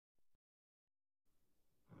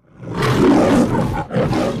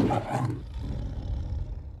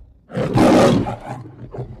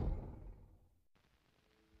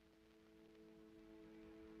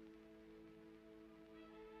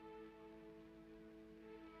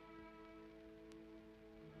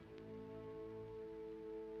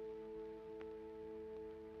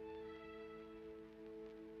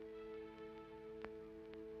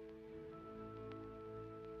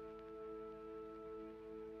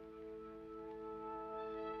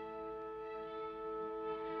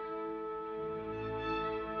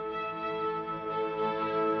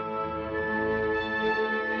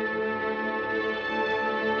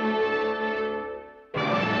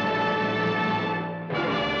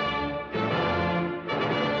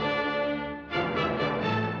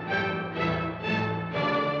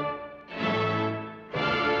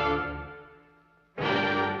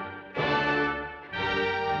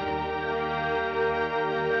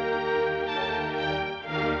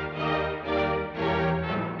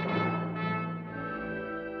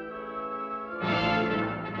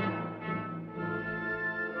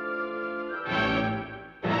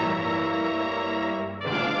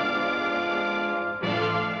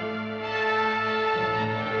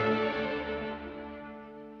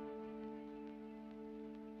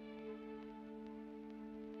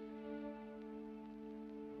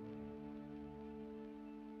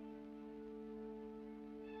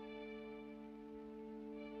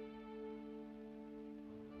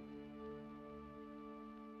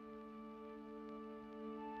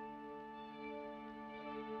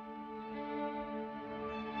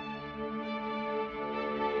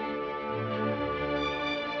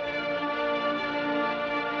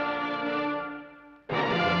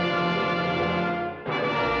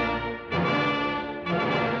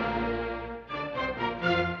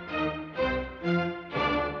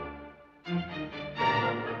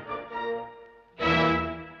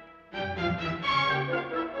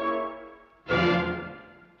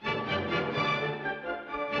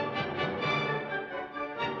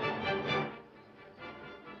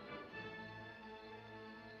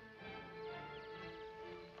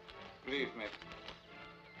Believe me.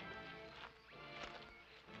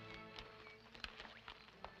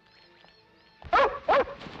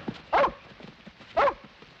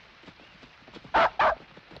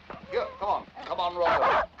 Here, come on. Come on,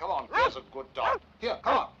 Robert. Come on, there's a good dog. Here,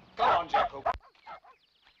 come on. Come on, Jacko.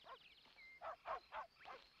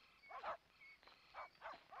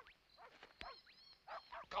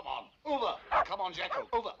 Come on, over. Come on, Jacko,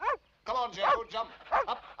 over. Come on, Jacko, jump.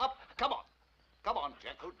 Up, up, come on. Come on,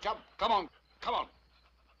 Jacko, jump. Come on, come on.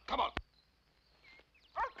 Come on.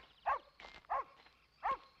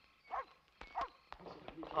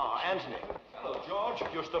 Ah, Anthony. Hello, George.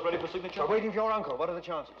 Your stuff ready for signature? We're waiting for your uncle. What are the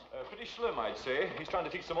chances? Pretty slim, I'd say. He's trying to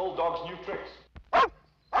teach some old dogs new tricks.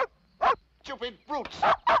 Stupid brutes.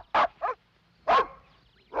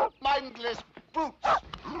 Mindless brutes.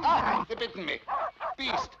 Ah, they've bitten me.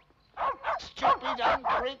 Beast. Stupid,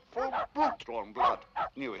 ungrateful brute. Drawn blood.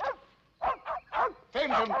 Knew it.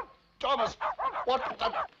 Fenton, Thomas, what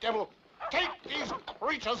the devil? Take these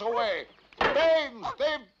creatures away. Baines,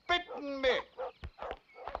 they've bitten me.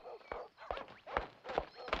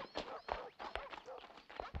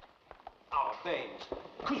 Ah, Baines.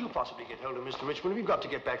 Could you possibly get hold of Mr. Richmond? We've got to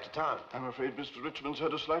get back to town. I'm afraid Mr. Richmond's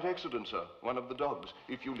had a slight accident, sir. One of the dogs.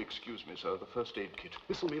 If you'll excuse me, sir, the first aid kit.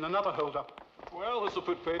 This'll mean another hold-up. Well, this'll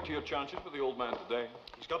put fate to your chances with the old man today.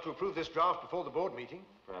 He's got to approve this draft before the board meeting.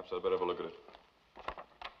 Perhaps I'd better have a look at it.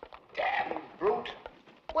 Damn brute.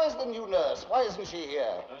 Where's the new nurse? Why isn't she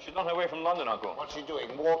here? She's not away from London, Uncle. What's she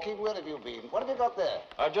doing? Walking? Where have you been? What have you got there?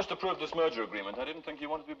 I've just approved this merger agreement. I didn't think you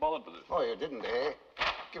wanted to be bothered with it. Oh, you didn't, eh?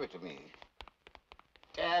 Give it to me.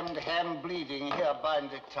 Damned ham bleeding. Here,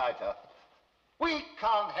 bind it tighter. We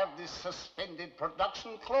can't have this suspended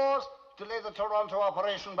production clause. Delay the Toronto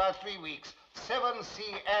operation by 3 weeks. 7C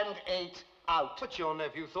and 8 out. But your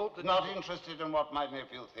nephew thought that... Not interested in what my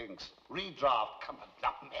nephew thinks. Redraft. Come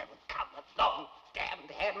along, man. Come along.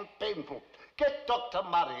 Damned ham painful. Get Dr.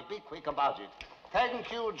 Murray. Be quick about it.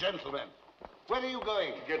 Thank you, gentlemen. Where are you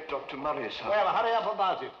going? Get Dr. Murray, sir. Well, hurry up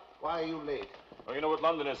about it. Why are you late? Well, you know what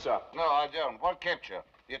London is, sir. No, I don't. What kept you?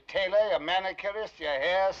 Your tailor, your manicurist, your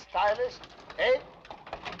hair stylist? Eh?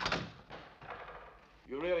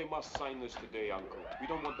 You really must sign this today, Uncle. We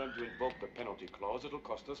don't want them to invoke the penalty clause. It'll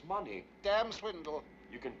cost us money. Damn swindle.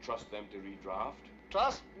 You can trust them to redraft.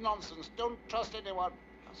 Trust? Nonsense. Don't trust anyone.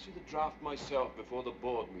 I'll see the draft myself before the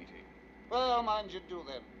board meeting. Well, mind you do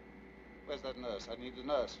then. Where's that nurse? I need a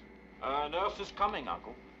nurse. Nurse is coming,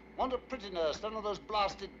 Uncle. Want a pretty nurse, none of those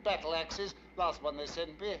blasted battle axes. Last one they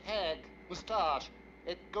sent me, hag, moustache.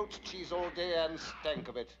 Ate goat's cheese all day and stank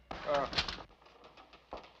of it.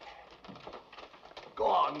 Go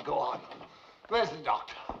on, go on. Where's the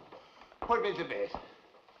doctor? Put me to bed.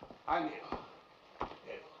 I'm ill.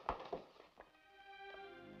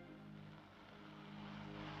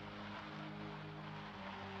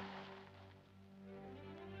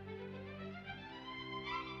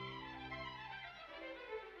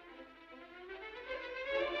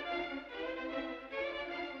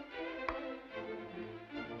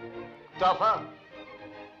 Duffer,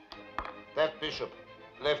 that bishop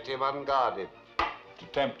left him unguarded. To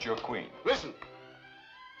tempt your queen. Listen.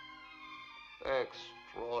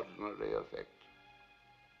 Extraordinary effect.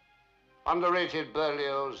 Underrated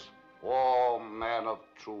Berlioz, warm man of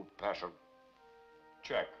true passion.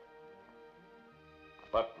 Check.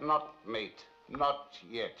 But not mate, not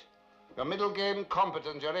yet. Your middle game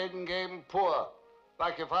competent, your end game poor,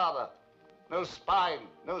 like your father. No spine,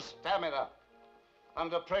 no stamina.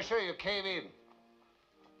 Under pressure, you cave in.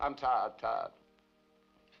 I'm tired.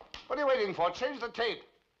 What are you waiting for? Change the tape.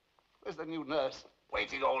 Where's the new nurse?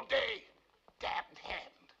 Waiting all day. Damned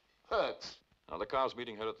hand. Hurts. Now, the car's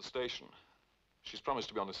meeting her at the station. She's promised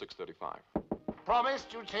to be on the 6:35.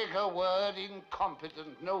 Promised you take her word,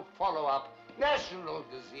 incompetent, no follow-up. National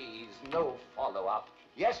disease, no follow-up.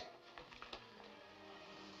 Yes?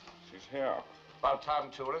 She's here. About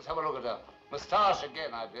time, too. Let's have a look at her. Moustache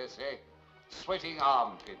again, I dare say. Sweating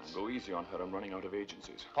armpits. Go easy on her. I'm running out of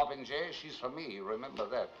agencies. Popinjay, she's for me. Remember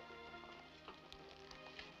that.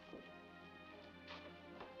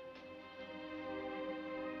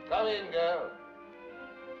 Come in, girl.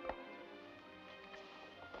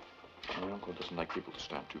 My uncle doesn't like people to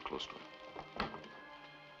stand too close to him.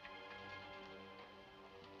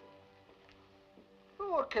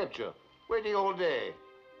 Oh, what kept you? Waiting all day.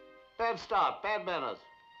 Bad start, bad manners.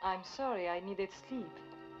 I'm sorry, I needed sleep.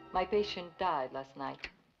 My patient died last night.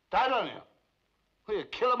 Died on you? Well, you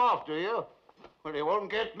kill him off, do you? Well, he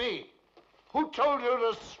won't get me. Who told you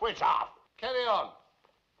to switch off? Carry on.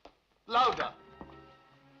 Louder.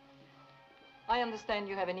 I understand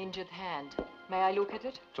you have an injured hand. May I look at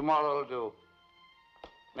it? Tomorrow will do.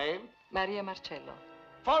 Name? Maria Marcello.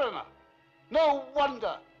 Foreigner. No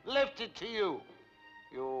wonder. Left it to you.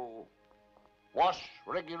 You wash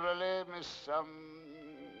regularly, Miss,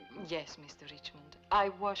 Yes, Mr. Richmond. I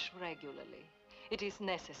wash regularly. It is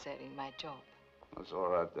necessary in my job. That's all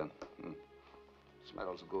right, then.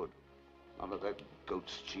 Smells good. None of that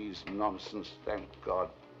goat's cheese nonsense, thank God.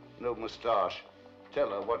 No moustache.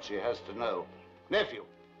 Tell her what she has to know. Nephew.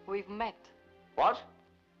 We've met. What?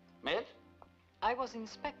 Met? I was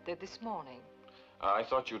inspected this morning. I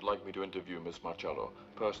thought you'd like me to interview Miss Marcello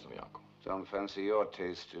personally, Uncle. Don't fancy your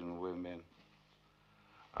taste in women.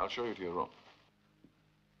 I'll show you to your room.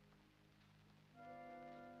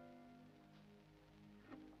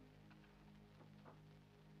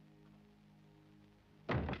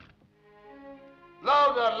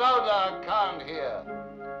 Louder, louder, can't hear.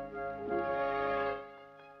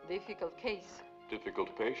 Difficult case.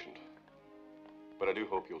 Difficult patient. But I do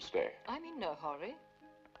hope you'll stay. I'm in no hurry.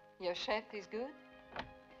 Your chef is good?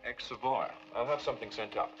 Ex-Savoy. I'll have something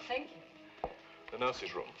sent up. Thank you. The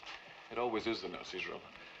nurse's room. It always is the nurse's room.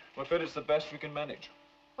 I'm afraid it's the best we can manage.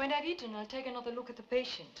 When I've eaten, I'll take another look at the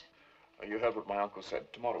patient. You heard what my uncle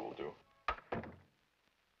said. Tomorrow will do.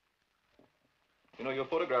 You know, your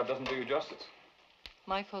photograph doesn't do you justice.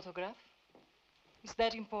 My photograph? Is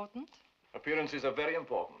that important? Appearances are very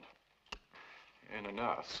important. In a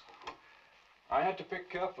nurse. I had to pick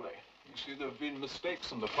carefully. You see, there have been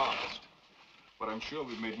mistakes in the past. But I'm sure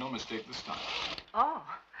we've made no mistake this time. Oh,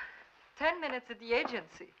 10 minutes at the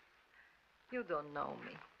agency. You don't know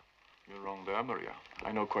me. You're wrong there, Maria.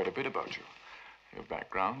 I know quite a bit about you. Your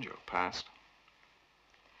background, your past.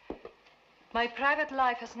 My private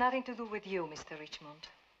life has nothing to do with you, Mr. Richmond.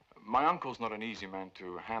 My uncle's not an easy man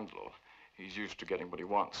to handle. He's used to getting what he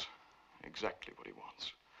wants. Exactly what he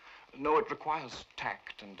wants. No, it requires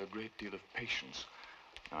tact and a great deal of patience.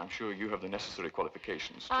 I'm sure you have the necessary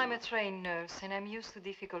qualifications to... I'm a trained nurse, and I'm used to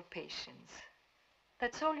difficult patients.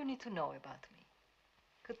 That's all you need to know about me.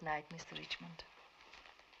 Good night, Mr. Richmond.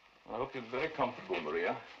 I hope you're very comfortable,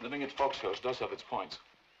 Maria. Living at Foxhurst does have its points.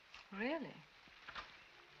 Really?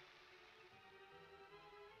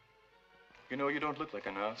 You know, you don't look like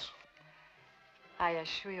a nurse. I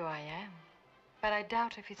assure you I am. But I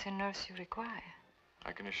doubt if it's a nurse you require.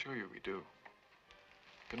 I can assure you we do.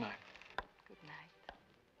 Good night. Good night.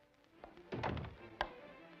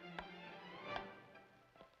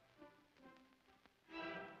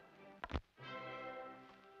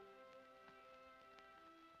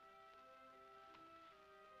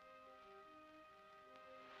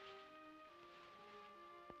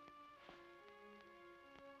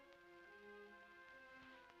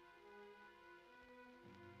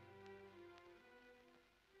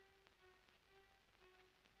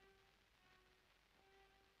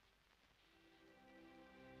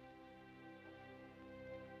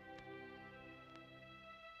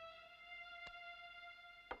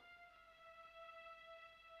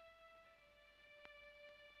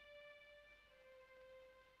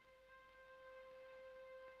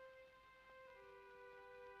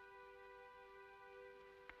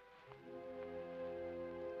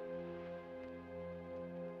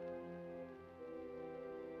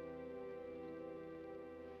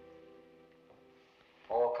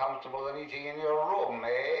 comfortable than eating in your room,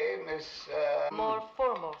 eh, Miss... More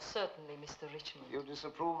formal, certainly, Mr. Richmond. You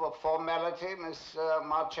disapprove of formality, Miss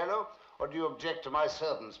Marcello? Or do you object to my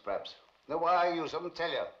servants, perhaps? Know why I use them? Tell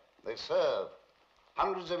you. They serve.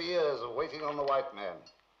 Hundreds of years of waiting on the white man.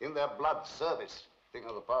 In their blood service. Thing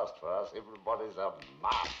of the past for us. Everybody's a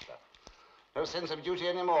master. No sense of duty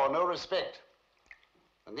anymore. No respect.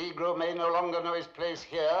 The Negro may no longer know his place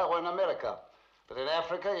here or in America. But in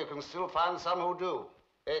Africa, you can still find some who do.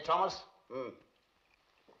 Eh, Thomas? A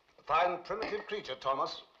fine primitive creature,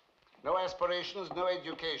 Thomas. No aspirations, no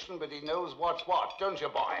education, but he knows what's what, don't you,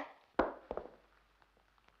 boy?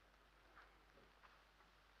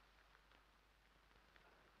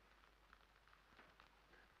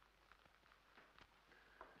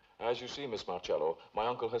 As you see, Miss Marcello, my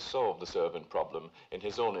uncle has solved the servant problem in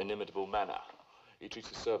his own inimitable manner. He treats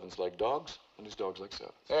his servants like dogs, and his dogs like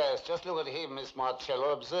servants. Yes, just look at him, Miss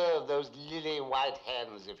Marcello. Observe those lily white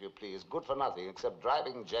hands, if you please. Good for nothing, except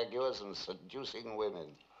driving jaguars and seducing women.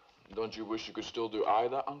 Don't you wish you could still do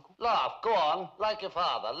either, Uncle? Laugh, go on, like your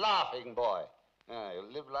father. Laughing, boy. Yeah,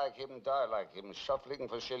 you live like him, die like him, shuffling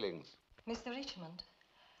for shillings. Mr. Richmond,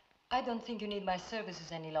 I don't think you need my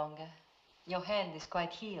services any longer. Your hand is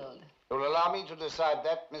quite healed. You'll allow me to decide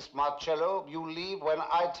that, Miss Marcello. You leave when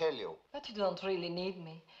I tell you. But you don't really need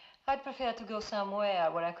me. I'd prefer to go somewhere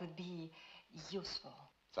where I could be useful.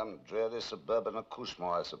 Some dreary suburban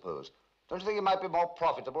accouchement, I suppose. Don't you think it might be more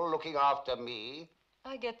profitable looking after me?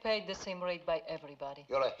 I get paid the same rate by everybody.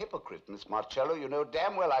 You're a hypocrite, Miss Marcello. You know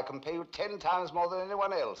damn well I can pay you 10 times more than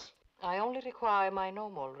anyone else. I only require my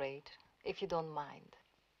normal rate, if you don't mind.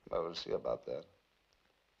 Well, we'll see about that.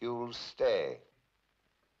 You'll stay.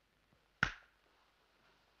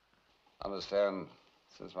 Understand,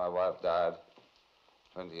 since my wife died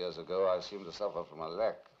 20 years ago, I seem to suffer from a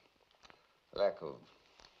lack of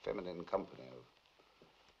feminine company,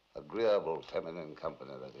 of agreeable feminine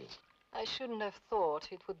company, that is. I shouldn't have thought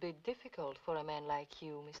it would be difficult for a man like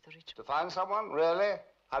you, Mr. Richmond. To find someone, really?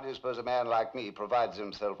 How do you suppose a man like me provides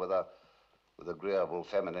himself with agreeable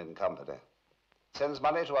feminine company? Sends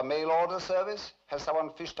money to a mail order service? Has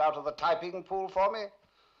someone fished out of the typing pool for me?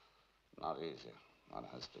 Not easy. One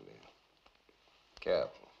has to be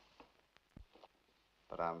careful.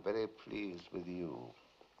 But I'm very pleased with you,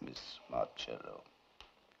 Miss Marcello.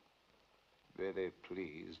 Very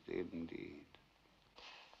pleased indeed.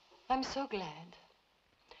 I'm so glad.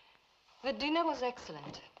 The dinner was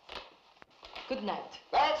excellent. Good night.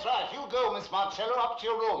 That's right. You go, Miss Marcello, up to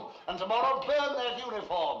your room. And tomorrow, burn that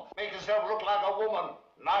uniform. Make yourself look like a woman.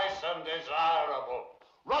 Nice and desirable.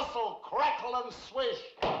 Rustle, crackle, and swish.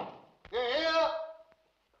 You hear?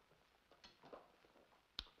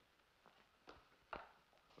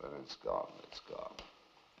 Well, it's gone. It's gone.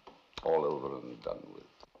 All over and done with.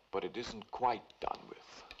 But it isn't quite done with.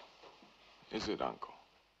 Is it, Uncle?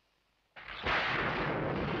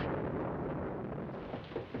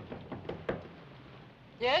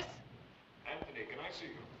 Yes? Anthony, can I see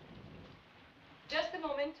you? Just a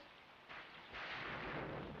moment.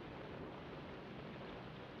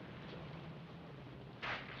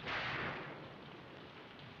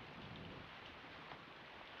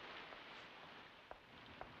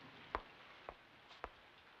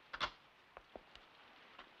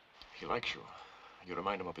 He likes you. You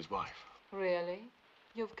remind him of his wife. Really?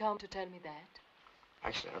 You've come to tell me that?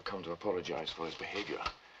 Actually, I've come to apologize for his behavior.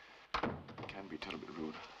 It can be terribly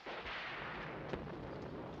rude.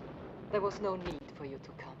 There was no need for you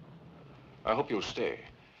to come. I hope you'll stay.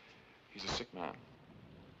 He's a sick man.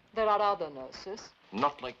 There are other nurses.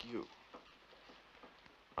 Not like you.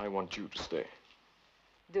 I want you to stay.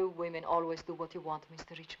 Do women always do what you want,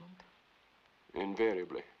 Mr. Richmond?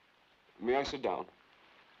 Invariably. May I sit down?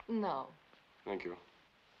 No. Thank you.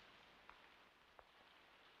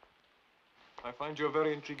 I find you a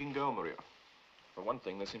very intriguing girl, Maria. For one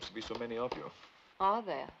thing, there seems to be so many of you. Are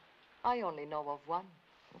there? I only know of one.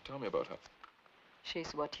 Well, tell me about her.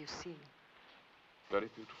 She's what you see. Very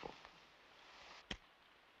beautiful.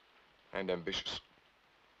 And ambitious.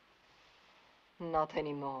 Not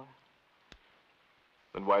anymore.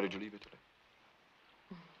 Then why did you leave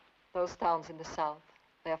Italy? Those towns in the south,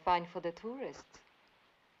 they are fine for the tourists.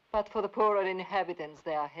 But for the poorer inhabitants,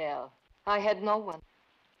 they are hell. I had no one,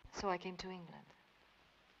 so I came to England.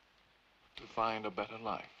 To find a better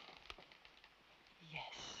life.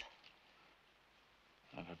 Yes.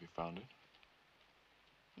 And have you found it?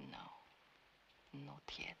 No, not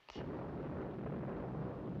yet.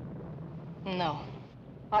 No,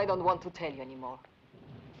 I don't want to tell you anymore.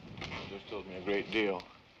 You just told me a great deal.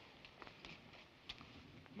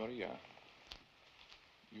 Maria,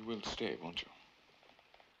 you will stay, won't you?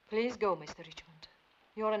 Please go, Mr. Richmond.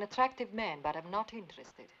 You're an attractive man, but I'm not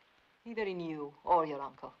interested. Either in you or your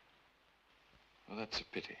uncle. Well, that's a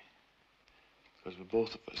pity. Because we're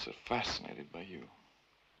both of us are fascinated by you.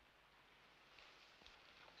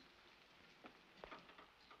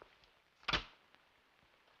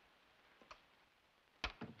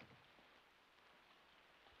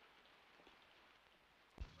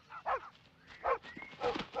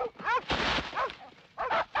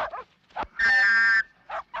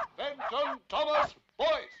 Benton, Thomas, boys!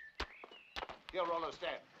 Here, Roller,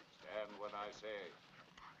 stand. Stand when I say.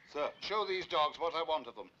 Sir. Show these dogs what I want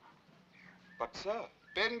of them. But, sir.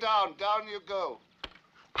 Bend down. Down you go.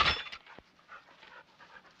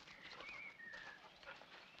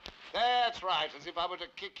 That's right, as if I were to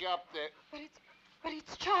kick you up there. But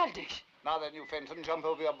it's childish. Now then, you Fenton, jump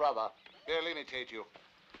over your brother. They'll imitate you.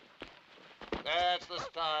 That's the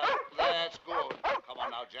style. That's good. Come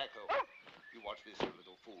on now, Jacko. You watch this, you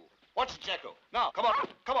little fool. Watch it, Jacko. Now, come on.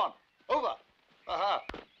 Come on. Over. Aha.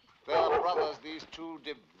 They're brothers, these two,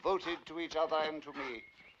 devoted to each other and to me.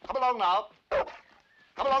 Come along now.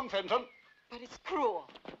 Come along, Fenton. But it's cruel.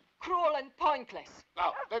 Cruel and pointless.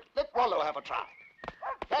 Now, let Rollo have a try.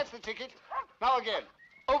 That's the ticket. Now again.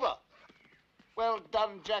 Over. Well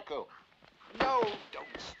done, Jacko. No, don't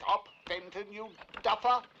stop, Fenton, you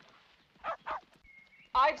duffer.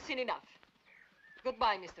 I've seen enough.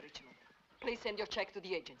 Goodbye, Mr. Richmond. Please send your check to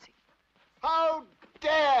the agency. How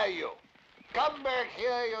dare you? Come back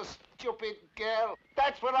here, you stupid girl.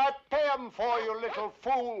 That's what I pay 'em for, you little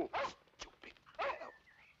fool. Stupid girl.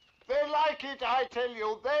 They like it, I tell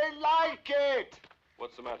you. They like it.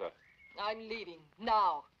 What's the matter? I'm leaving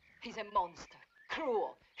now. He's a monster.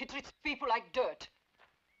 Cruel. He treats people like dirt.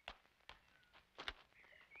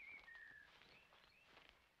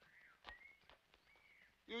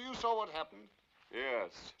 You saw what happened?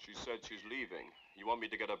 Yes, she said she's leaving. You want me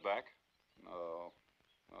to get her back? No.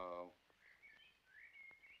 No.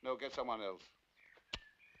 No, get someone else.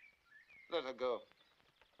 Let her go.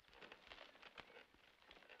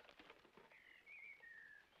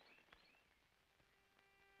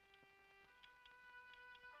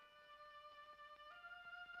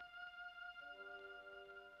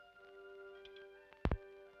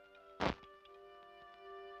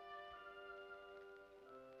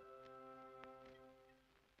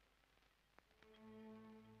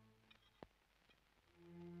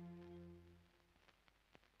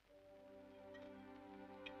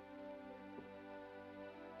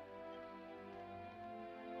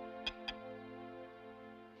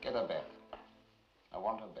 Get her back. I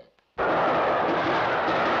want her back.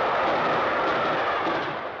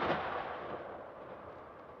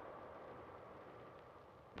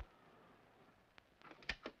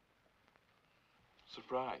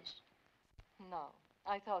 Surprised. No,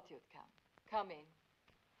 I thought you'd come. Come in.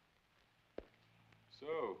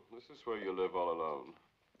 So, this is where you live all alone.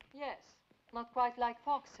 Yes, not quite like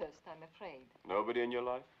Foxhurst, I'm afraid. Nobody in your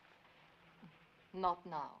life? Not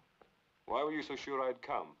now. Why were you so sure I'd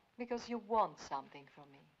come? Because you want something from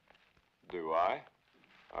me. Do I?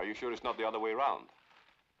 Are you sure it's not the other way around?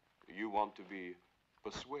 You want to be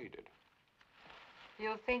persuaded.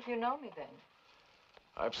 You think you know me then?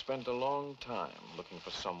 I've spent a long time looking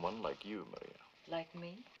for someone like you, Maria. Like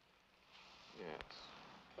me?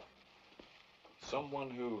 Yes. Someone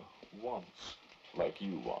who wants like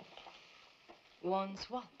you want. Wants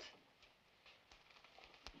what?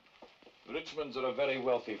 The Richmonds are a very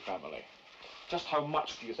wealthy family. Just how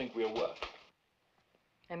much do you think we're worth?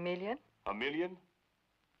 $1 million? $1 million?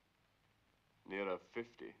 Nearer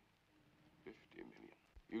 50. 50 million.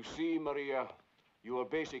 You see, Maria, you are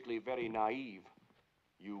basically very naive.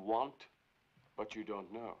 You want, but you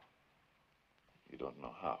don't know. You don't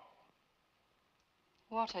know how.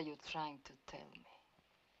 What are you trying to tell me?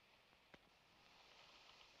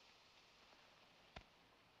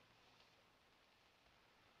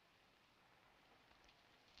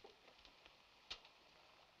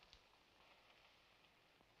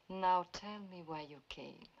 Now tell me why you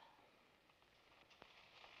came.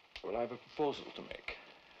 Well, I have a proposal to make.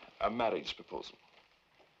 A marriage proposal.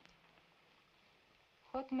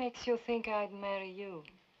 What makes you think I'd marry you?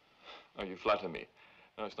 Oh, you flatter me.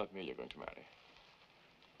 No, it's not me you're going to marry.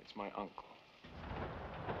 It's my uncle.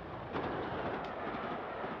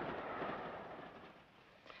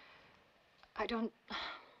 I don't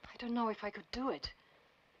know if I could do it.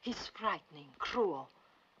 He's frightening, cruel.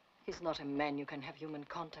 He's not a man you can have human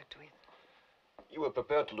contact with. You were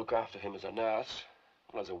prepared to look after him as a nurse.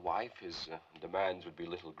 Well, as a wife, his demands would be a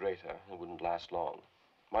little greater and wouldn't last long.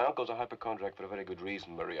 My uncle's a hypochondriac for a very good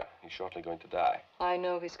reason, Maria. He's shortly going to die. I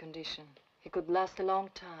know his condition. He could last a long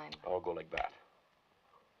time. Or go like that.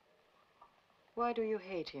 Why do you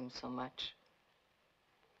hate him so much?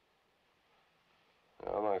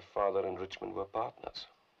 Well, my father and Richmond were partners.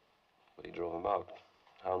 But he drove him out,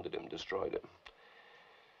 hounded him, destroyed him.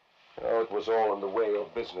 Oh, it was all in the way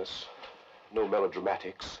of business. No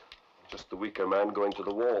melodramatics. Just the weaker man going to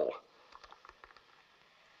the wall.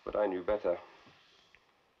 But I knew better.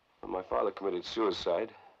 When my father committed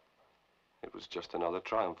suicide, it was just another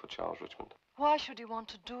triumph for Charles Richmond. Why should he want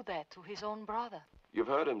to do that to his own brother? You've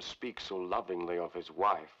heard him speak so lovingly of his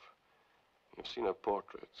wife. You've seen her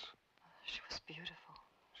portraits. She was beautiful.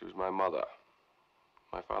 She was my mother,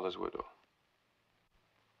 my father's widow.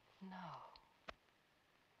 No.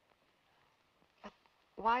 But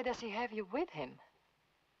why does he have you with him?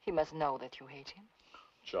 He must know that you hate him.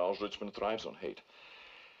 Charles Richmond thrives on hate.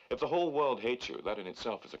 If the whole world hates you, that in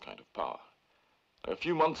itself is a kind of power. A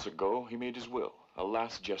few months ago, he made his will, a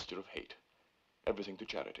last gesture of hate. Everything to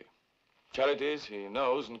charity. Charities he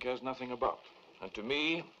knows and cares nothing about. And to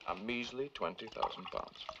me, a measly 20,000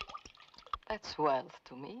 pounds. That's wealth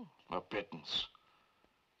to me. A pittance.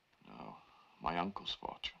 No, my uncle's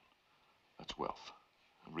fortune. That's wealth,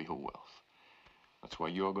 real wealth. That's why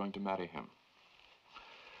you're going to marry him.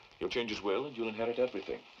 He'll change his will and you'll inherit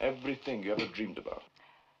everything. Everything you ever dreamed about.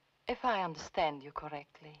 If I understand you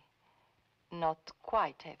correctly, not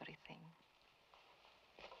quite everything.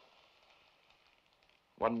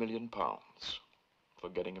 £1 million for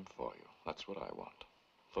getting him for you. That's what I want.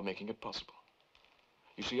 For making it possible.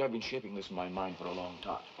 You see, I've been shaping this in my mind for a long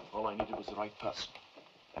time. All I needed was the right person.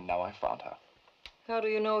 And now I found her. How do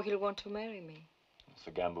you know he'll want to marry me? It's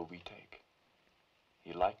the gamble we take.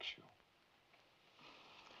 He likes you.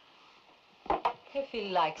 If he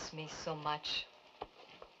likes me so much,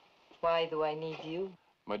 why do I need you?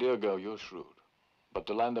 My dear girl, you're shrewd. But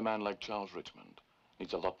to land a man like Charles Richmond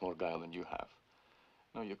needs a lot more guile than you have.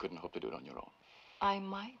 No, you couldn't hope to do it on your own. I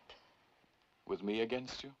might. With me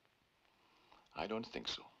against you? I don't think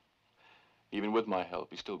so. Even with my help,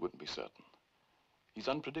 he still wouldn't be certain. He's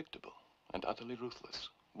unpredictable and utterly ruthless.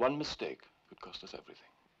 One mistake could cost us everything.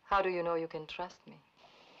 How do you know you can trust me?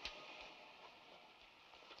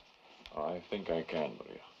 I think I can,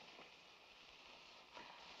 Maria.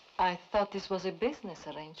 I thought this was a business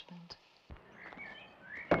arrangement.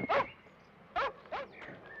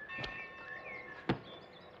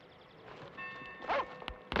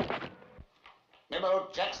 Memo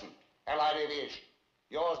Jackson, Allied Aviation.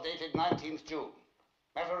 Yours dated 19th June.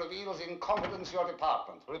 Matter reveals in confidence your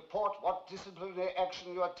department. Report what disciplinary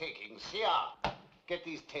action you are taking. CR. Get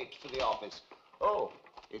these tapes to the office. Oh,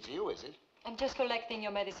 it's you, is it? I'm just collecting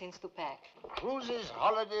your medicines to pack. Cruises,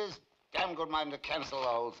 holidays, damn good mind to cancel the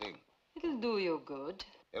whole thing. It'll do you good.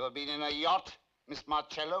 Ever been in a yacht, Miss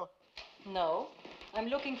Marcello? No, I'm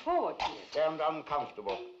looking forward to it. Damned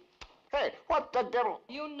uncomfortable. Hey, what the devil?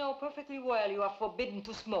 You know perfectly well you are forbidden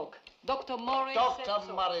to smoke. Dr. Murray said Dr.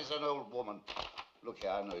 so. Murray's an old woman. Look here,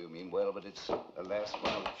 I know you mean well, but it's, alas,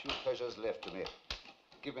 one of the few pleasures left to me.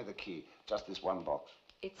 Give me the key. Just this one box.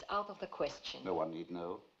 It's out of the question. No one need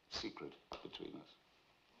know. Secret between us.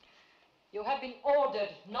 You have been ordered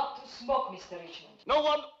not to smoke, Mr. Richmond. No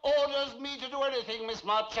one orders me to do anything, Miss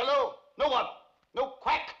Marcello. No one. No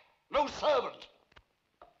quack. No servant.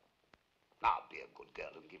 Now, be a good girl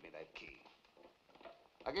and give me that key.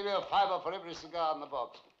 I'll give you a $5 for every cigar in the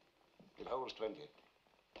box. It holds 20.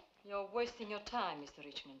 You're wasting your time, Mr.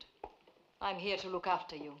 Richmond. I'm here to look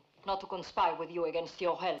after you, not to conspire with you against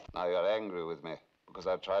your health. Now you're angry with me because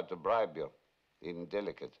I tried to bribe you.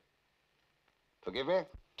 Indelicate. Forgive me?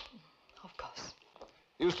 Of course.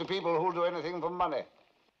 Used to people who'll do anything for money.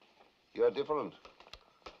 You're different.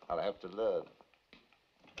 I'll have to learn.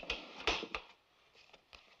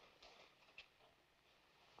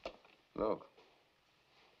 Look.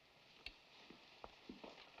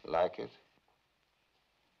 Like it?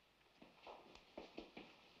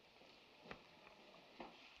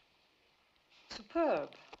 Superb.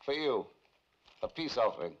 For you. A peace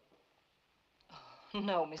offering.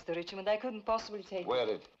 No, Mr. Richmond, I couldn't possibly take it. Wear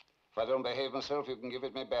it. If I don't behave myself, you can give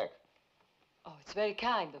it me back. Oh, it's very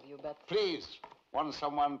kind of you, but... Please, want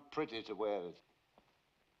someone pretty to wear it.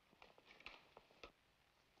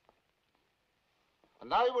 And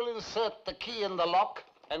now you will insert the key in the lock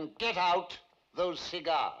and get out those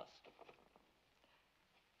cigars.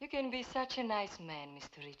 You can be such a nice man,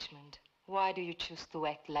 Mr. Richmond. Why do you choose to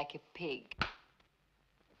act like a pig?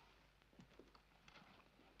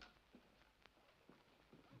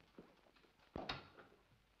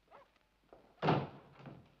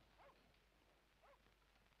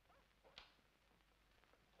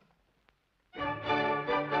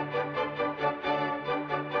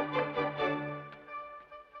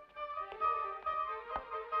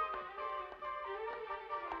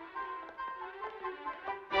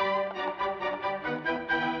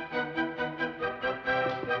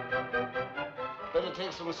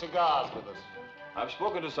 take some cigars with us. I've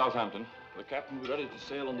spoken to Southampton. The captain will be ready to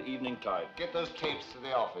sail on the evening tide. Get those tapes to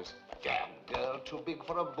the office. Damn girl, too big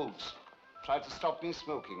for her boots. Tried to stop me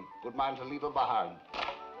smoking. Good mind to leave her behind.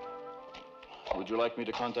 Would you like me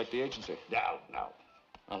to contact the agency? No, no.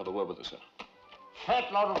 I'll have a word with her, sir.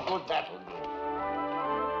 Fat lot of good that'll do.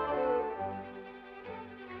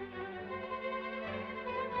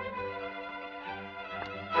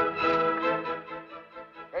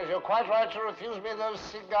 Yes, you're quite right to refuse me those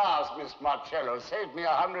cigars, Miss Marcello. Saved me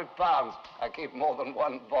 £100. I keep more than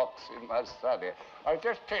one box in my study. I'm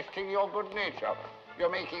just testing your good nature. You're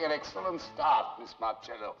making an excellent start, Miss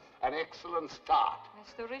Marcello. An excellent start.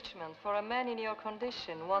 Mr. Richmond, for a man in your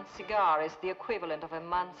condition, one cigar is the equivalent of a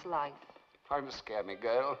man's life. Trying to scare me,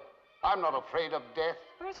 girl. I'm not afraid of death.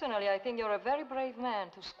 Personally, I think you're a very brave man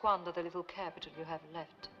to squander the little capital you have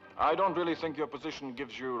left. I don't really think your position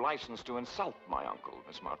gives you license to insult my uncle,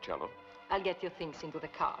 Miss Marcello. I'll get your things into the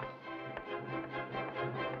car.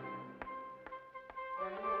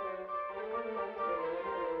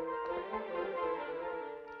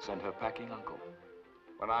 Send her packing, Uncle.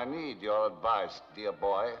 When I need your advice, dear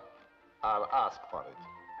boy, I'll ask for it.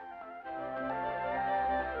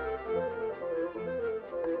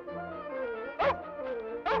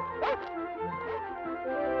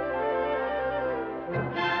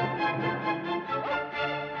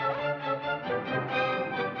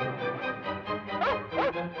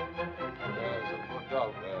 There's a good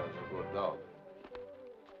dog, there's a good dog.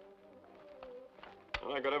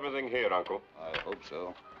 I got everything here, Uncle. I hope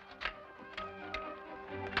so.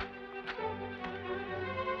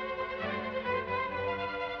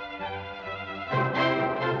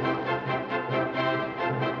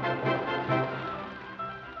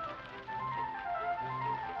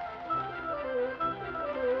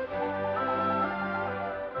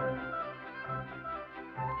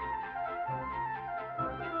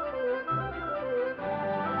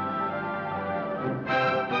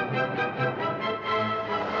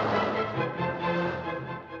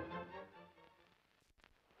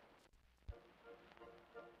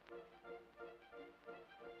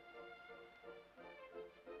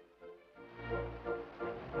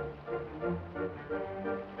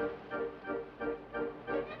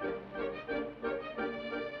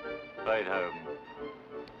 Right home.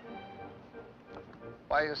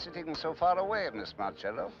 Why are you sitting so far away, Miss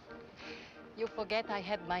Marcello? You forget I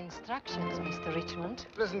had my instructions, Mr. Richmond.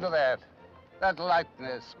 Listen to that. That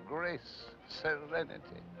lightness, grace,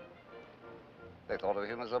 serenity. They thought of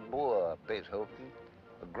him as a boor, Beethoven.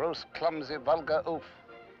 A gross, clumsy, vulgar oaf.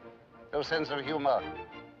 No sense of humor.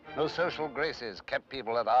 No social graces. Kept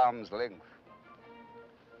people at arm's length.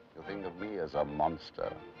 You think of me as a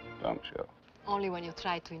monster, don't you? Only when you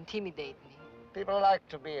try to intimidate me. People like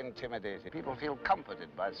to be intimidated. People feel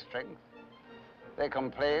comforted by strength. They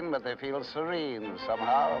complain, but they feel serene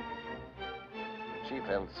somehow. She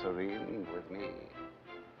felt serene with me.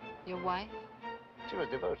 Your wife? She was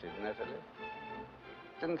devoted, Natalie.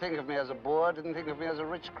 Didn't think of me as a boor, didn't think of me as a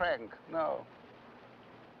rich crank. No.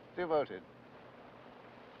 Devoted.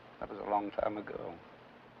 That was a long time ago.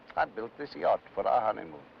 I built this yacht for our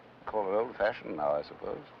honeymoon. Call it old-fashioned now, I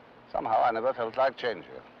suppose. Somehow I never felt like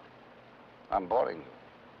changing it. I'm boring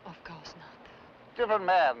you. Of course not. Different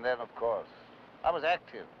man then, of course. I was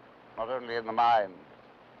active, not only in the mind.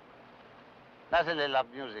 Natalie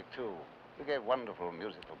loved music, too. We gave wonderful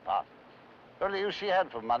musical parties. The only use she had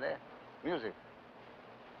for money, music.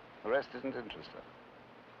 The rest didn't interest her.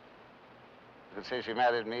 You could say she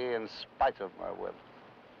married me in spite of my wealth.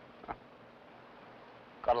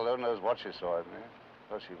 God alone knows what she saw in me,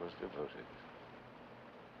 but she was devoted.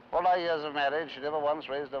 All our years of marriage, she never once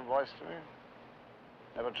raised her voice to me.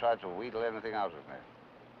 Never tried to wheedle anything out of me.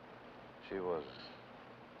 She was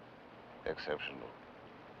exceptional.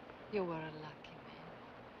 You were a lucky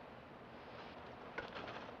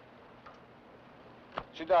man.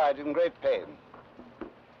 She died in great pain.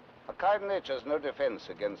 A kind nature's no defense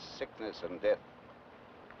against sickness and death.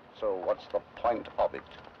 So what's the point of it?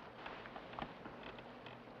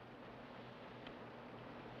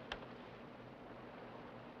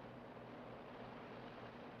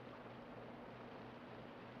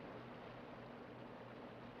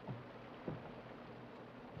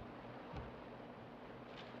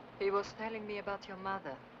 He was telling me about your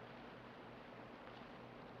mother.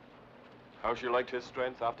 How she liked his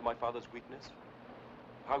strength after my father's weakness.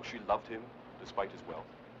 How she loved him despite his wealth.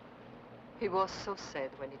 He was so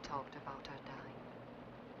sad when he talked about her dying.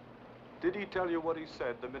 Did he tell you what he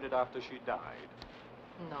said the minute after she died?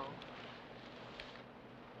 No.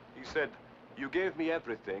 He said, "You gave me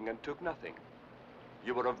everything and took nothing.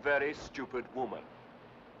 You were a very stupid woman."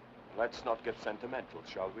 Let's not get sentimental,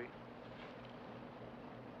 shall we?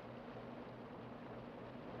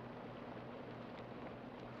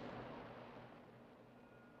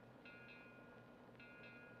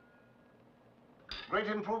 Great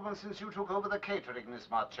improvement since you took over the catering, Miss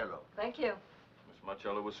Marcello. Thank you. Miss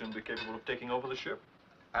Marcello will soon be capable of taking over the ship.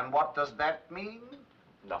 And what does that mean?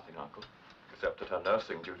 Nothing, Uncle. Except that her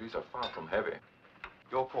nursing duties are far from heavy.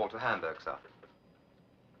 Your call to Hamburg, sir.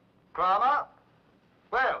 Kramer?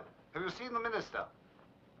 Well, have you seen the minister?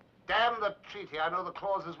 Damn the treaty. I know the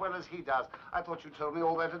clause as well as he does. I thought you told me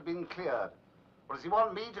all that had been cleared. Well, does he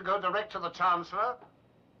want me to go direct to the Chancellor?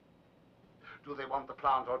 Do they want the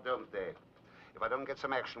plant or don't they? If I don't get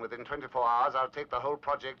some action within 24 hours, I'll take the whole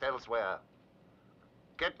project elsewhere.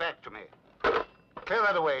 Get back to me. Clear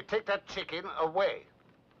that away. Take that chicken away.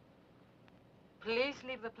 Please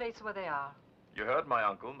leave the place where they are. You heard my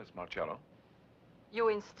uncle, Miss Marcello. You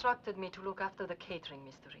instructed me to look after the catering,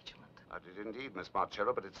 Mr. Richmond. I did indeed, Miss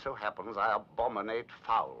Marcello, but it so happens I abominate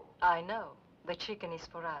fowl. I know. The chicken is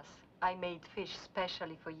for us. I made fish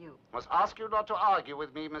specially for you. Must ask you not to argue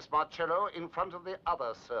with me, Miss Marcello, in front of the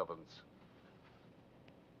other servants.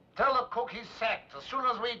 Tell the cook he's sacked as soon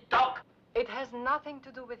as we dock. It has nothing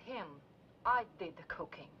to do with him. I did the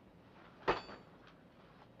cooking.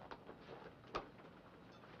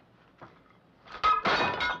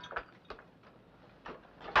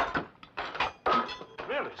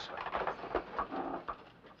 Really, sir?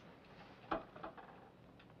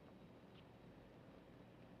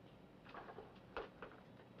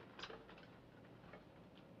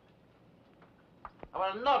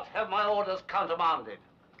 I will not have my orders countermanded.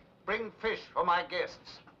 Bring fish for my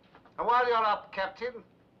guests. And while you're up, Captain,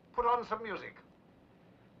 put on some music.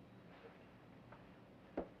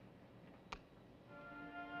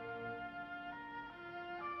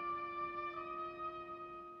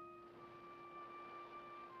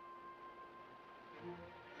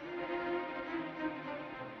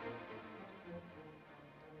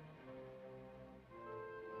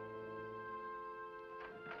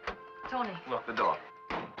 Tony. Lock the door.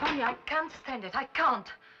 Tony, I can't stand it. I can't.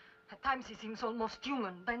 At times he seems almost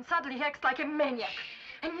human. Then suddenly he acts like a maniac.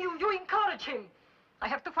 And you encourage him. I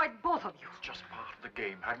have to fight both of you. It's just part of the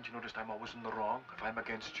game. Hadn't you noticed I'm always in the wrong? If I'm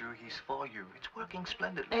against you, he's for you. It's working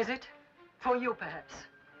splendidly. Is it? For you, perhaps.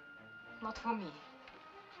 Not for me.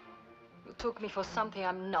 You took me for something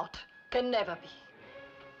I'm not. Can never be.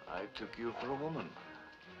 I took you for a woman.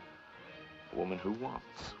 A woman who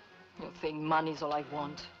wants. You think money's all I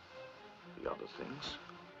want? The other things,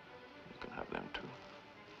 you can have them too.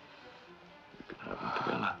 You can have them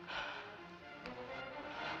together.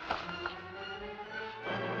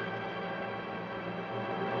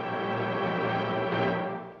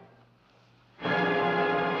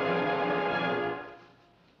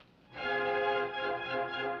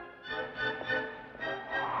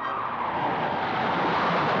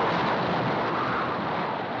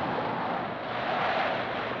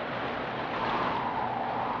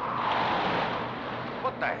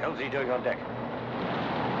 What the hell's he doing on deck?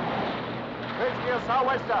 Let's be a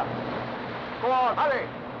sou'wester. Go on, hurry.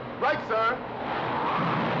 Right, sir.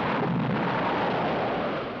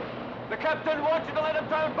 The captain wants you to let him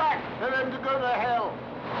turn back. Tell him to go to hell.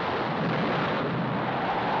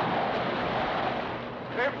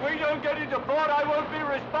 If we don't get into port, I won't be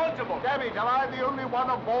responsible. Damn it, am I the only one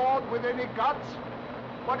aboard with any guts?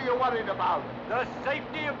 What are you worried about? The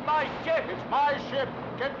safety of my ship. It's my ship.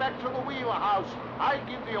 Get back to the wheelhouse. I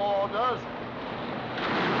give the orders.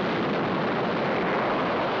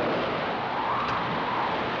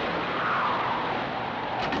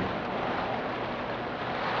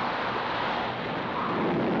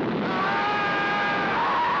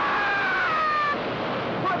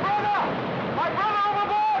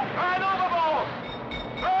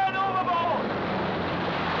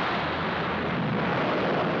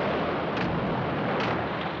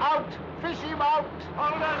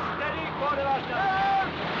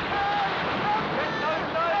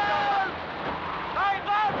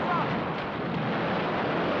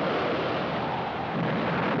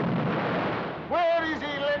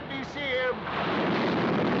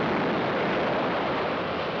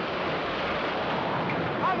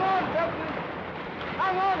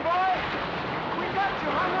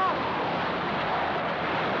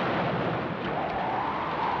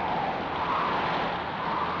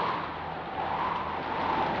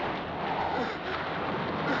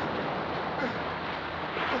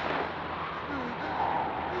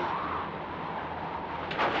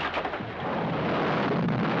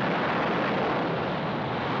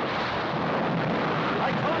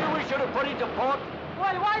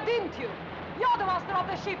 Well, why didn't you? You're the master of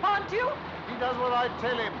the ship, aren't you? He does what I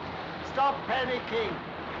tell him. Stop panicking.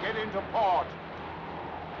 Get into port.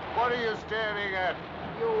 What are you staring at?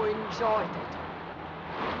 You enjoyed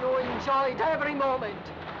it. You enjoyed every moment.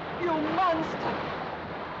 You monster!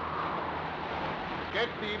 Get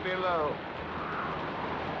me below.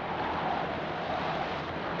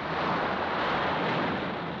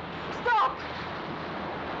 Stop!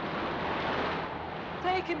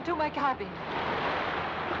 Take him to my cabin.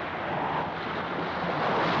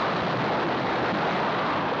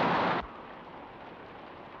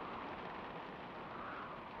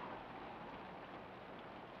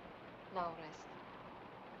 Now rest.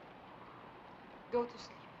 Go to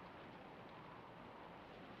sleep.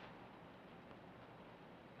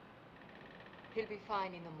 He'll be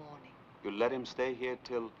fine in the morning. You'll let him stay here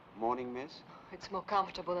till morning, miss? It's more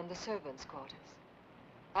comfortable than the servants' quarters.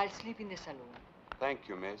 I'll sleep in the saloon. Thank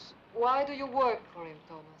you, miss. Why do you work for him,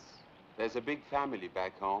 Thomas? There's a big family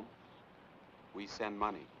back home. We send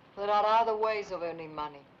money. There are other ways of earning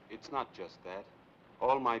money. It's not just that.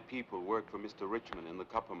 All my people work for Mr. Richmond in the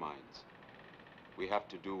copper mines. We have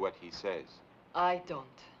to do what he says. I don't.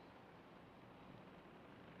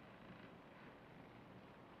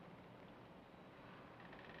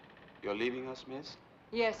 You're leaving us, miss?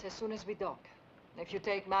 Yes, as soon as we dock. If you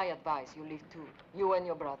take my advice, you leave too. You and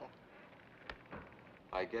your brother.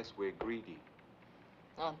 I guess we're greedy.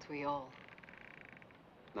 Aren't we all?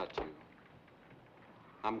 Not you.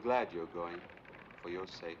 I'm glad you're going, for your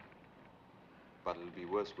sake. But it'll be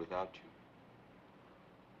worse without you.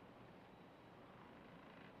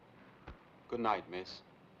 Good night, miss.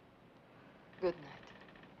 Good night.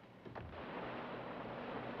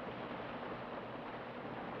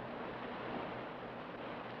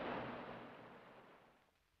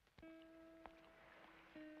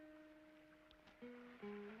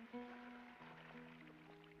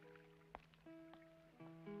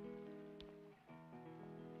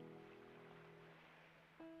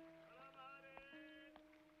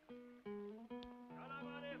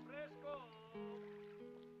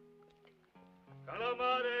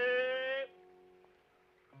 Calamare!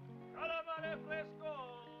 Calamare fresco!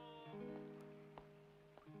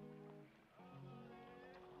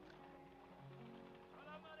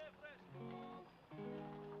 Calamare fresco!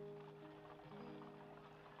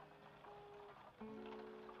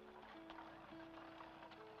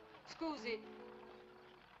 Scusi.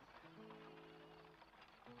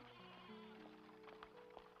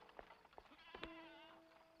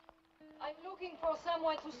 I'm looking for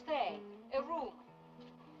somewhere to stay. A room.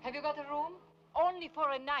 Have you got a room? Only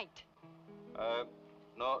for a night.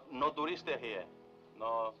 No turiste here.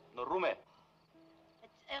 No room.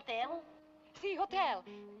 It's hotel. See, hotel.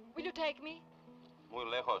 Will you take me? Muy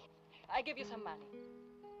lejos. I give you some money.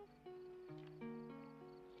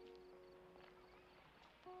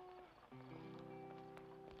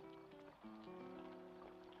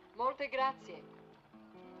 Molte grazie.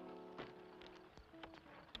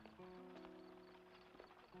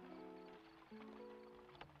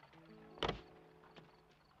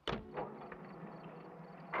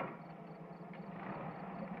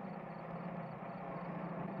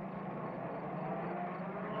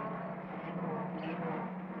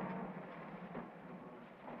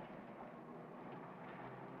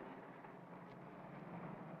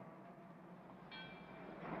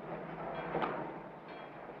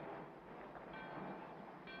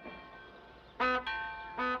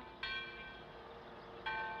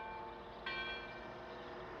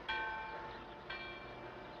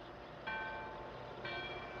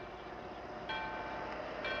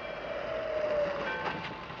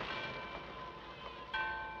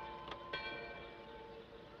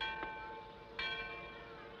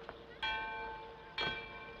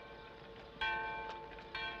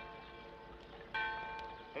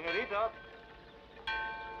 Señorita.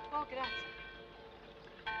 Oh, grazie.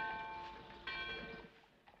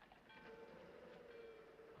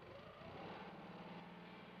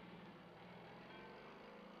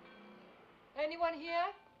 Anyone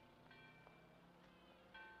here?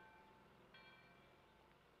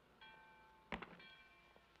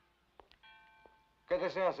 ¿Qué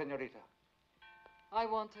desea, señorita? I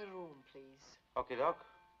want a room, please. Okay, doc.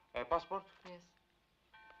 Passport? Yes.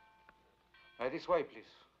 This way, please.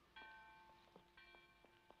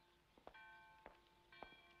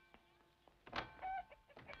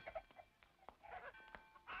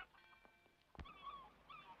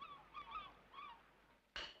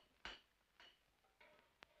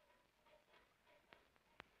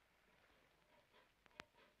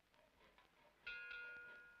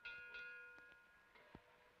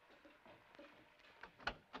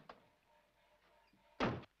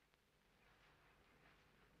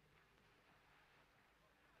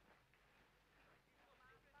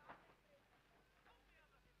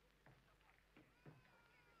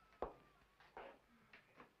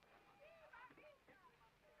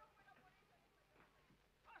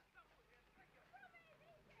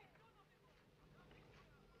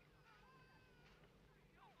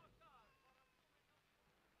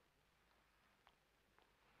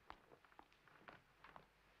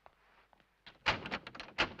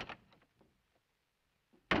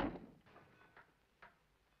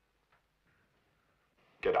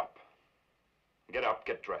 up,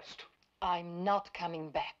 get dressed. I'm not coming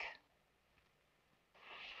back.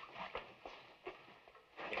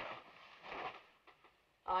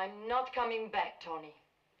 I'm not coming back, Tony.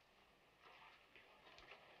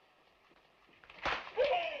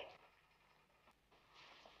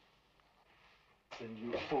 Then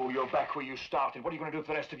you fool, you're back where you started. What are you going to do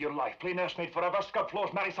for the rest of your life? Play nursemaid forever, scrub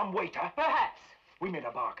floors, marry some waiter? Perhaps. We made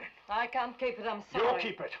a bargain. I can't keep it, I'm sorry. You'll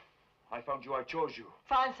keep it. I found you, I chose you.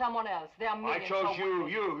 Find someone else. There are millions I chose of you, women.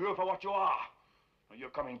 you for what you are. Now you're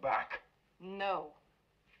coming back. No.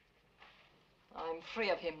 I'm free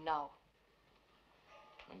of him now.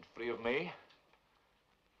 And free of me?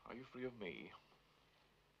 Are you free of me?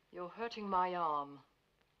 You're hurting my arm.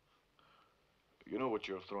 You know what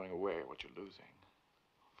you're throwing away, what you're losing.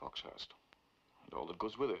 Foxhurst. And all that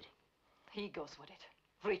goes with it. He goes with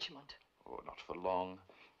it. Richmond. Oh, not for long.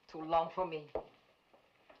 Too long for me.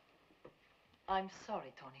 I'm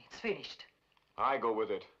sorry, Tony. It's finished. I go with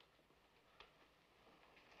it.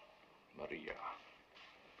 Maria.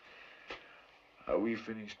 Are we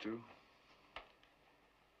finished too?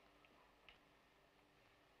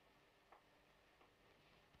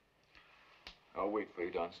 I'll wait for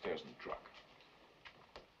you downstairs in the truck.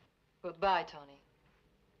 Goodbye, Tony.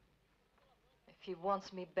 If he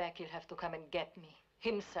wants me back, he'll have to come and get me.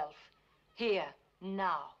 Himself. Here.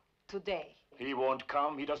 Now. Today. He won't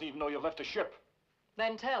come. He doesn't even know you've left the ship.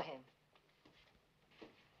 Then tell him.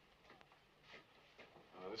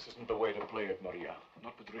 This isn't the way to play it, Maria.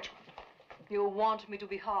 Not with Richmond. You want me to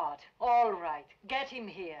be hard. All right. Get him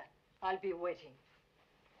here. I'll be waiting.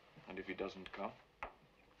 And if he doesn't come?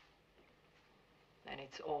 Then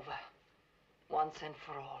it's over. Once and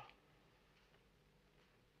for all.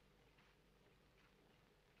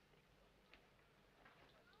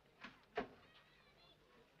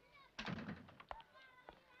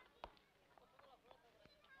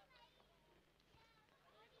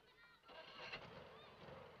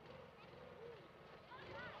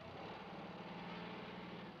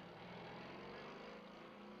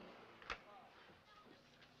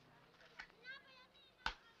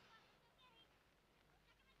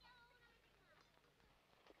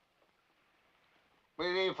 We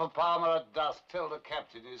leave for Palmer at dusk. Tell the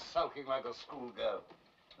captain he's sulking like a schoolgirl.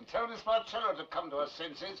 And tell Miss Marcello to come to her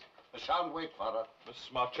senses. I shan't wait for her. Miss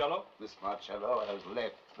Marcello? Miss Marcello has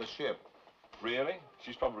left the ship. Really?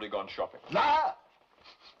 She's probably gone shopping. No!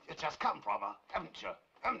 You just come from her, haven't you?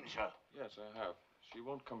 Haven't you? Yes, I have. She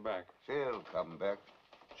won't come back. She'll come back.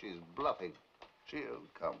 She's bluffing. She'll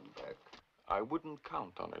come back. I wouldn't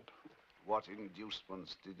count on it. What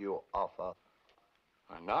inducements did you offer?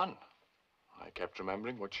 None. I kept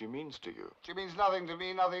remembering what she means to you. She means nothing to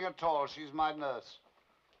me, nothing at all. She's my nurse.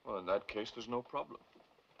 Well, in that case, there's no problem.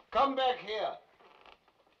 Come back here.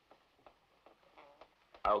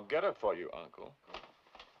 I'll get her for you, Uncle.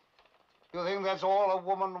 You think that's all a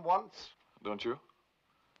woman wants? Don't you?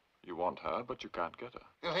 You want her, but you can't get her.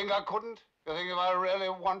 You think I couldn't? You think if I really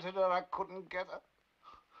wanted her, I couldn't get her?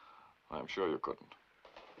 I'm sure you couldn't.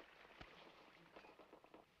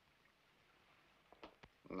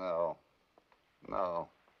 No. No.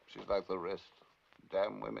 She's like the rest.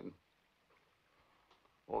 Damn women.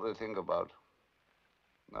 All they think about.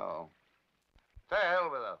 No. To hell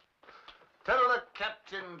with her. Tell the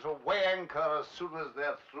captain to weigh anchor as soon as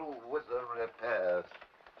they're through with the repairs.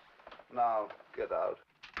 Now, get out.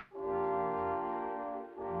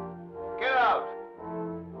 Get out!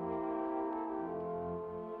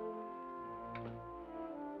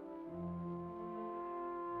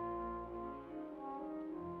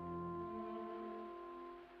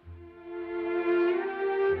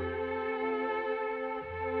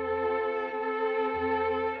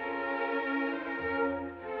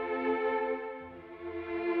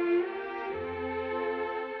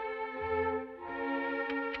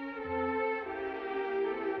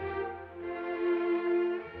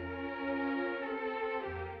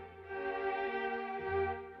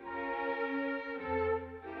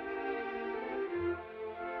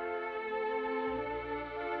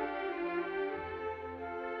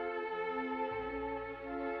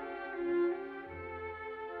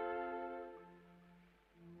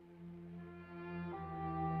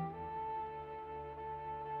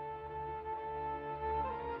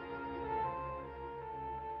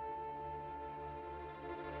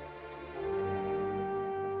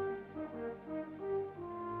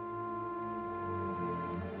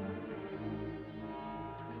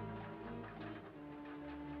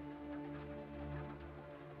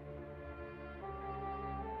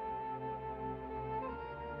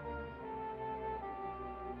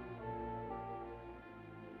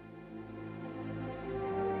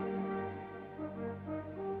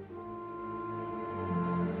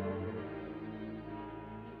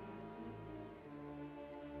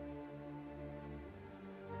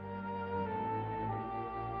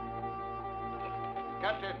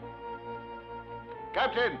 Captain!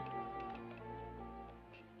 Captain!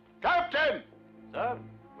 Captain! Sir,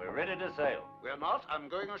 we're ready to sail. We're not. I'm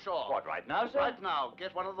going ashore. What, right now, sir? Right now.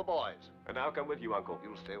 Get one of the boys. And I'll come with you, Uncle.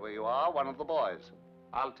 You'll stay where you are, one of the boys.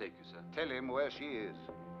 I'll take you, sir. Tell him where she is.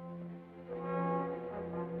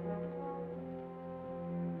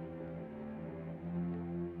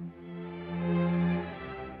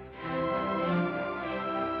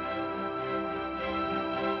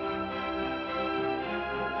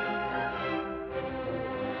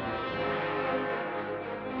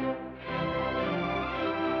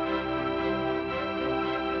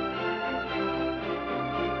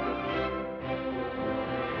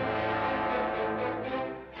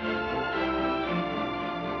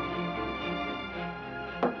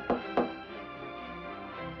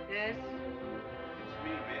 Yes? It's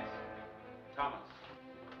me, miss. Thomas.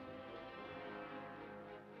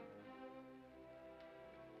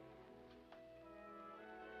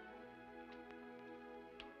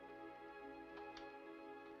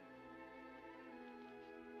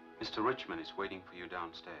 Mr. Richmond is waiting for you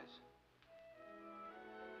downstairs.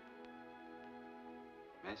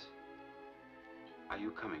 Miss, are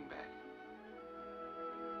you coming back?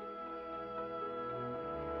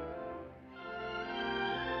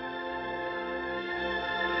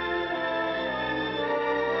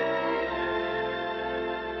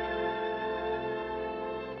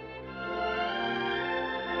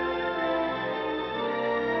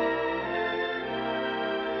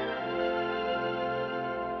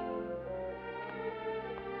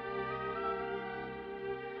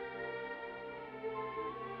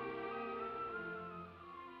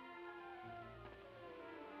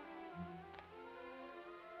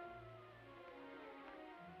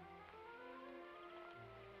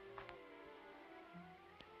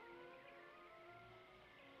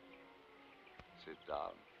 Sit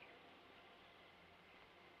down.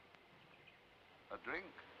 A drink?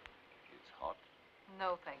 It's hot.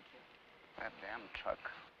 No, thank you. That damn truck.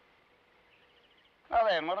 Now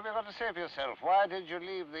then, what have you got to say for yourself? Why did you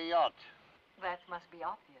leave the yacht? That must be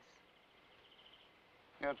obvious.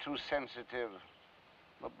 You're too sensitive.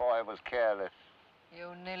 The boy was careless.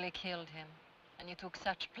 You nearly killed him, and you took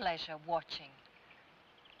such pleasure watching.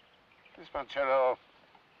 Miss Marcello,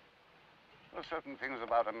 there are certain things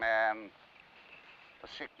about a man, a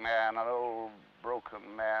sick man, an old, broken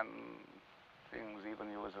man, things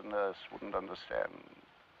even you as a nurse wouldn't understand.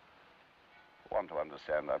 Want to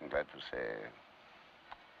understand, I'm glad to say.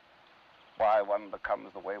 Why one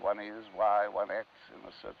becomes the way one is, why one acts in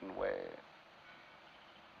a certain way.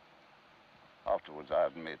 Afterwards, I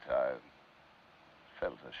admit, I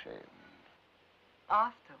felt ashamed.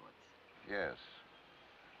 Afterwards? Yes,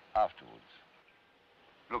 afterwards.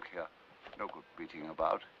 Look here, no good beating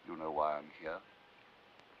about. You know why I'm here.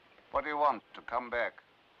 What do you want, to come back?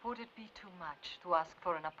 Would it be too much to ask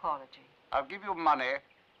for an apology? I'll give you money.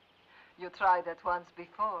 You tried that once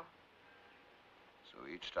before. So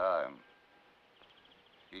each time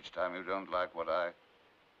you don't like what I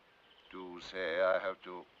do say, I have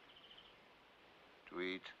to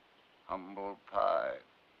eat humble pie.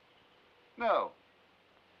 No.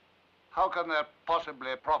 How can that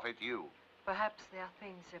possibly profit you? Perhaps there are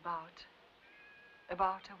things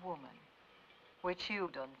about a woman which you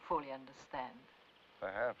don't fully understand.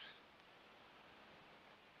 Perhaps.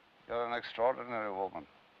 You're an extraordinary woman.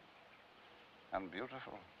 And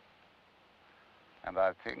beautiful. And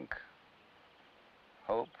I think,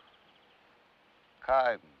 hope,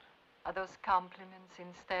 kind. Are those compliments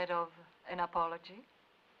instead of an apology?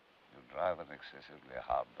 You drive an excessively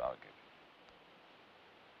hard bargain.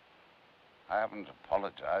 I haven't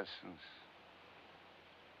apologized since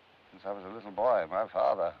I was a little boy. My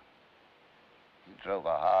father, he drove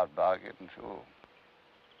a hard bargain, too.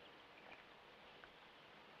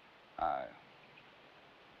 I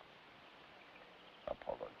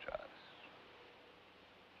apologize.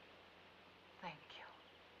 Thank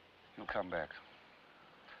you. You come back.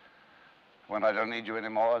 When I don't need you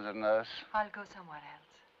anymore as a nurse. I'll go somewhere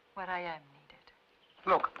else, where I am needed.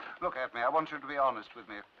 Look at me. I want you to be honest with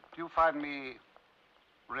me. Do you find me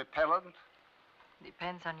repellent?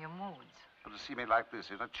 Depends on your moods. But to see me like this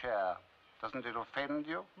in a chair, doesn't it offend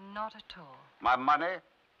you? Not at all. My money,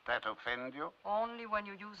 that offend you? Only when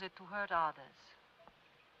you use it to hurt others.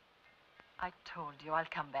 I told you I'll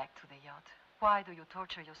come back to the yacht. Why do you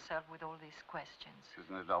torture yourself with all these questions?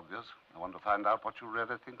 Isn't it obvious? I want to find out what you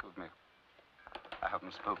really think of me. I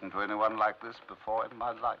haven't spoken to anyone like this before in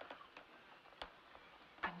my life.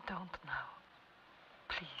 And don't now.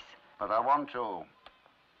 Please. But I want you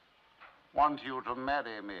to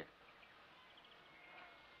marry me.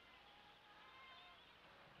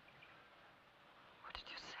 What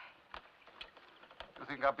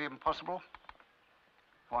think I'd be impossible?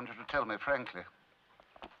 I want you to tell me frankly.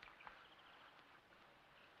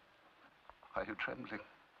 Are you trembling?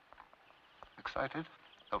 Excited?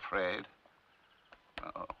 Afraid?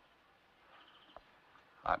 No.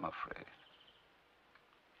 I'm afraid.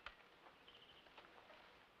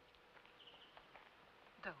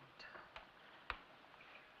 Don't.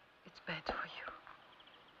 It's bad for you.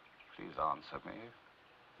 Please answer me,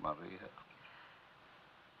 Maria.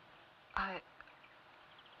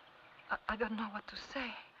 I don't know what to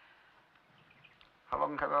say. How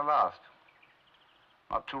long can I last?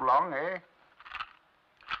 Not too long, eh?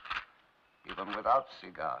 Even without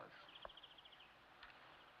cigars.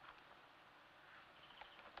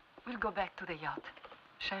 We'll go back to the yacht,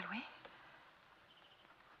 shall we?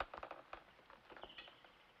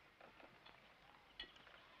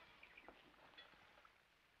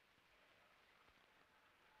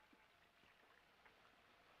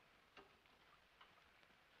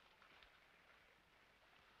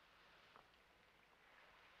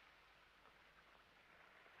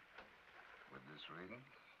 With this ring,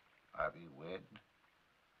 I thee wed,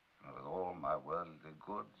 and with all my worldly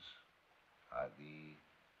goods, I thee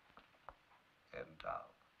endow.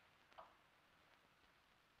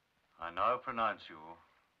 I now pronounce you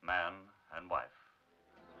man and wife.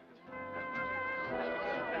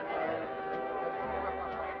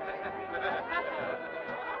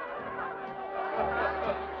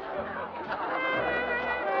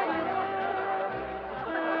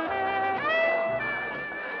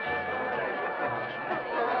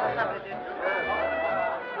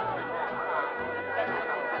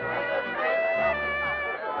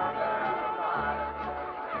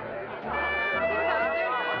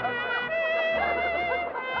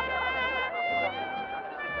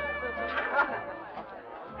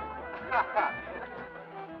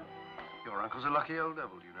 Your uncle's a lucky old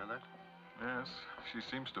devil, do you know that? Yes, she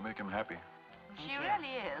seems to make him happy. She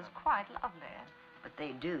really is quite lovely. But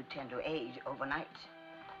they do tend to age overnight.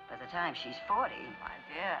 By the time she's 40... My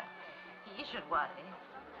dear, he should worry.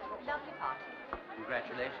 Lovely party.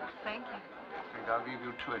 Congratulations. Thank you. I think I'll leave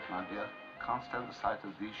you to it, my dear. Can't stand the sight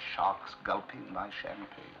of these sharks gulping my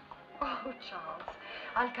champagne. Oh, Charles,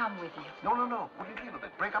 I'll come with you. No. Wouldn't dream of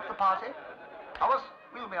it. Break up the party. Thomas,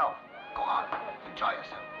 wheel me off. Go on. Enjoy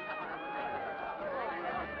yourself.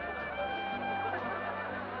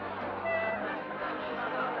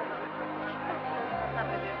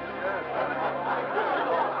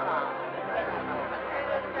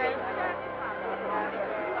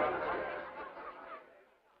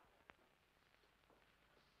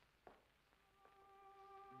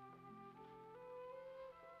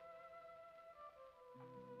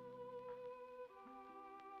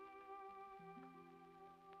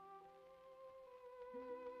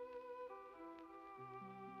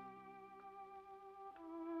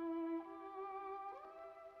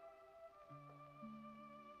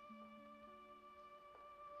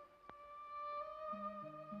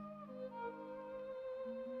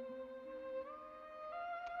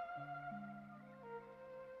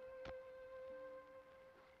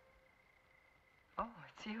 Oh,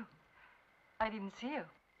 it's you. I didn't see you.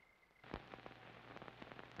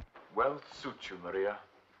 Wealth suits you, Maria.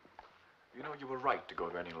 You know, you were right to go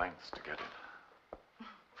to any lengths to get it.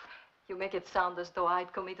 You make it sound as though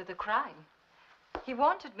I'd committed a crime. He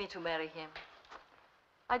wanted me to marry him.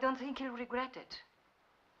 I don't think he'll regret it.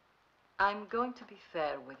 I'm going to be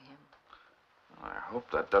fair with him. I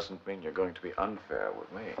hope that doesn't mean you're going to be unfair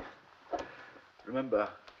with me. Remember,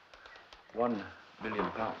 £1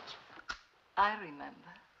 million. I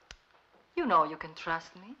remember. You know you can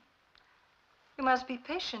trust me. You must be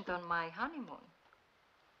patient on my honeymoon.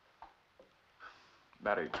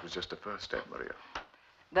 Marriage was just a first step, Maria.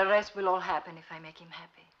 The rest will all happen if I make him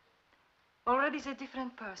happy. Already he's a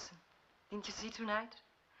different person. Didn't you see tonight?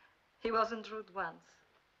 He wasn't rude once.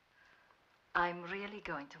 I'm really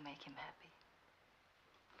going to make him happy.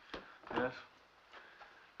 Yes.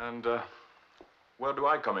 And, where do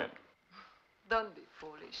I come in? Don't be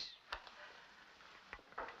foolish.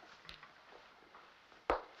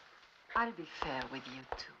 I'll be fair with you,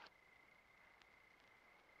 too.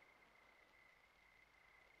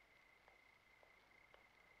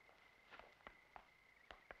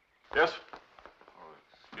 Yes? Oh,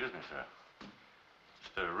 excuse me, sir.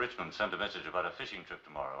 Mr. Richmond sent a message about a fishing trip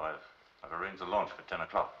tomorrow. I've arranged the launch for 10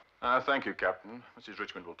 o'clock. Thank you, Captain. Mrs.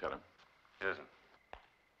 Richmond will tell him. Yes, sir.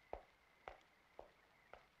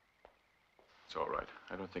 It's all right.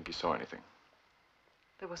 I don't think he saw anything.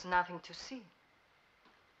 There was nothing to see.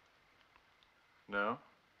 No?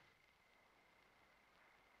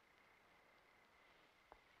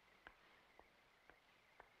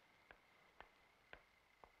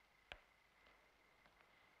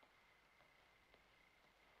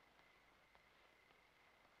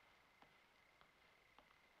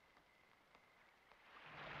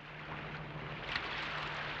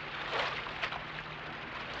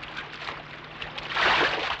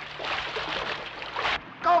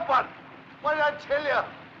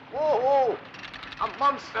 Whoa, a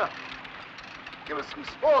monster. Give us some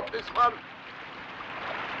sport, this one.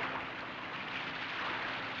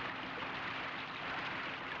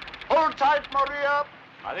 Hold tight, Maria.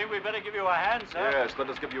 I think we'd better give you a hand, sir. Yes, let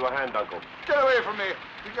us give you a hand, Uncle. Get away from me.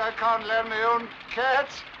 Think I can't land my own cat?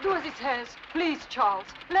 Do as he says. Please, Charles.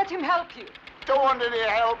 Let him help you. Don't want any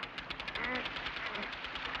help.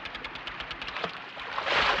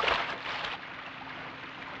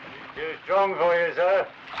 Too strong for you, sir.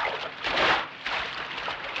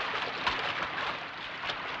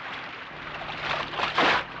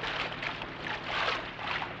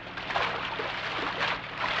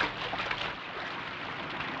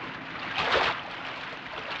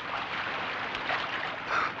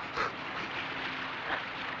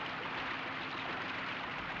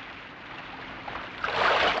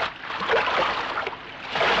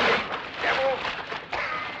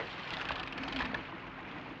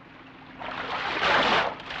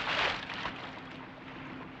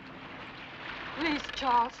 Please,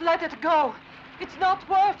 Charles, let it go. It's not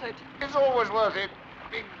worth it. It's always worth it,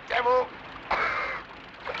 big devil.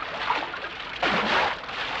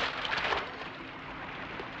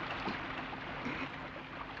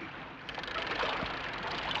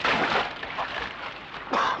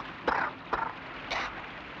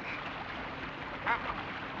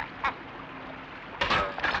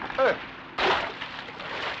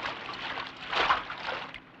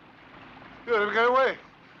 You let him get away.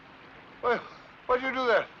 Why'd you do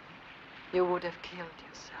that? You would have killed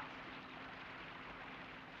yourself.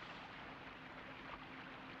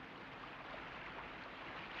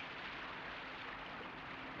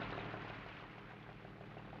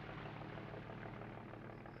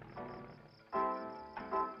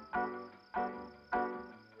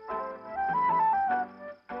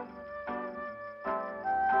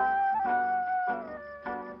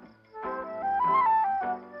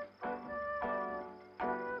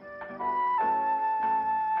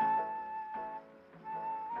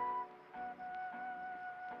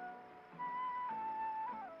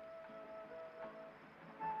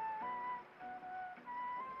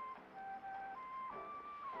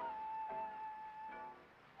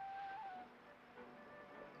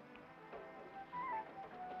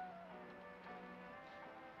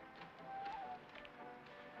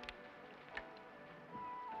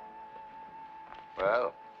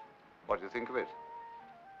 Well, what do you think of it?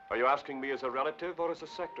 Are you asking me as a relative or as a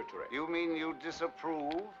secretary? You mean you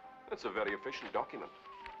disapprove? It's a very official document.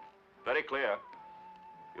 Very clear.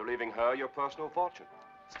 You're leaving her your personal fortune.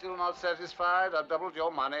 Still not satisfied? I've doubled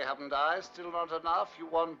your money, haven't I? Still not enough? You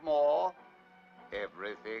want more?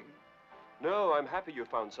 Everything? No, I'm happy you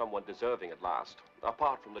found someone deserving at last.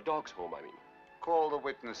 Apart from the dog's home, I mean. Call the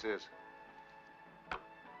witnesses.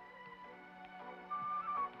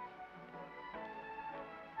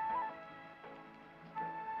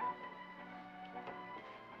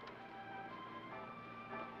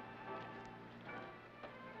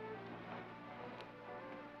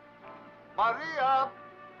 Maria,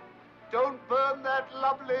 don't burn that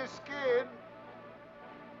lovely skin.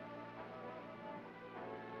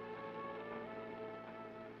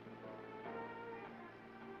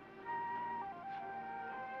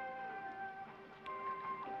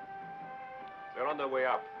 They're on their way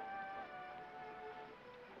up.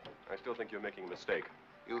 I still think you're making a mistake.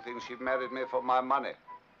 You think she married me for my money?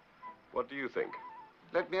 What do you think?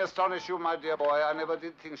 Let me astonish you, my dear boy. I never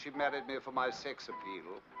did think she married me for my sex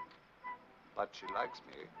appeal. But she likes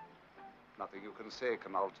me. Nothing you can say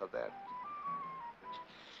can alter that.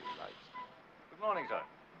 She likes me. Good morning, sir.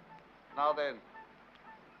 Now then,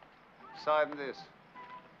 sign this.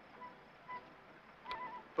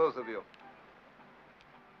 Both of you.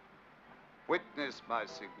 Witness my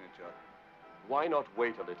signature. Why not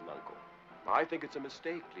wait a little, Uncle? I think it's a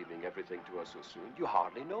mistake leaving everything to her so soon. You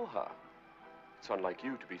hardly know her. It's unlike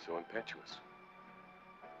you to be so impetuous.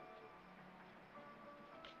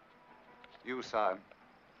 You sign.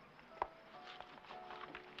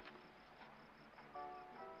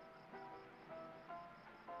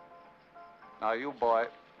 Now, you boy.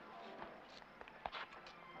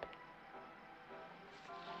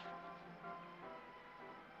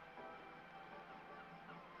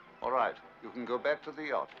 All right, you can go back to the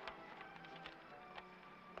yacht.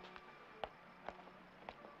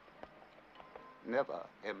 Never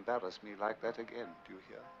embarrass me like that again, do you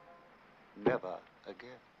hear? Never again.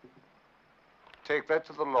 Take that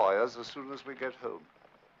to the lawyers as soon as we get home.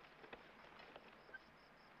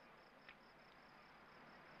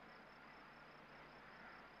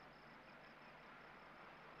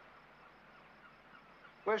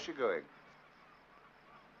 Where's she going?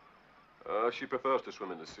 She prefers to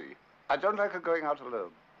swim in the sea. I don't like her going out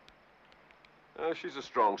alone. She's a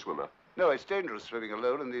strong swimmer. No, it's dangerous swimming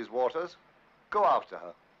alone in these waters. Go after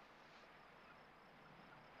her.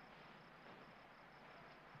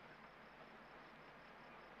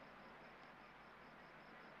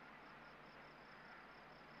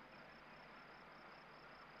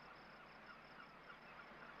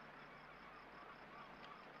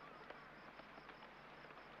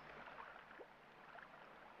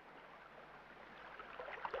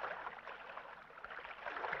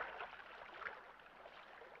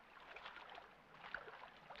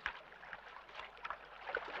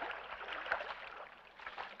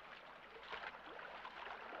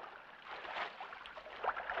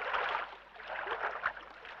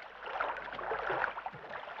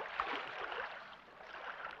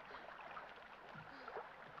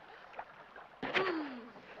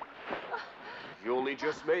 You only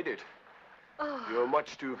just made it. Oh. You're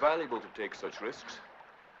much too valuable to take such risks.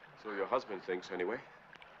 So your husband thinks, anyway.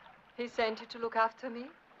 He sent you to look after me?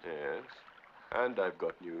 Yes. And I've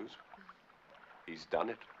got news. He's done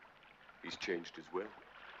it. He's changed his will.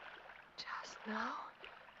 Just now?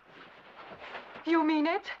 You mean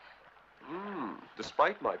it?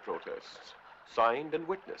 Despite my protests. Signed and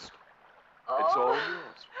witnessed. Oh, It's all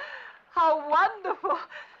yours. how wonderful.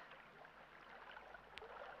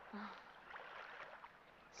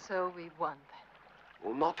 So we won then?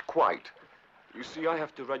 Well, not quite. You see, I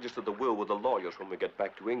have to register the will with the lawyers when we get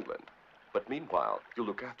back to England. But meanwhile, you'll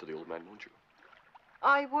look after the old man, won't you?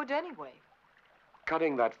 I would anyway.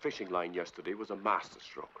 Cutting that fishing line yesterday was a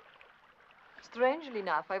masterstroke. Strangely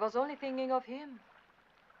enough, I was only thinking of him.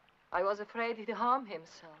 I was afraid he'd harm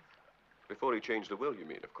himself. Before he changed the will, you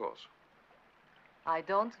mean, of course. I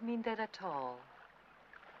don't mean that at all.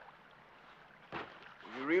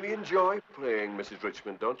 You really enjoy playing Mrs.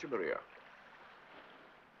 Richmond, don't you, Maria?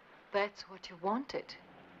 That's what you wanted,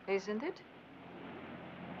 isn't it?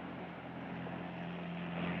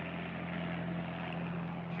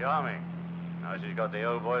 Charming. Now she's got the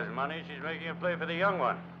old boy's money, she's making a play for the young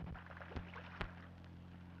one.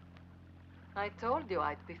 I told you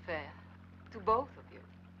I'd be fair to both of you.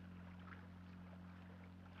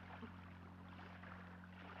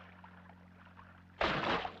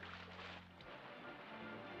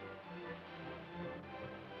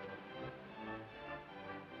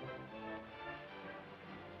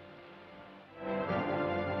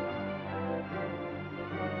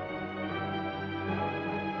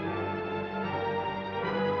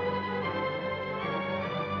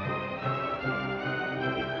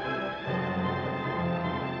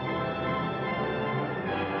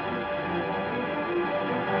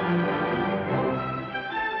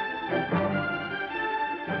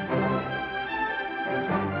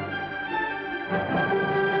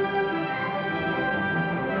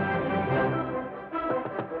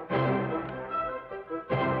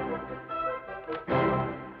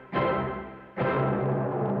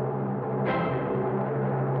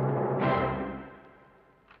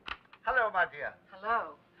 My dear.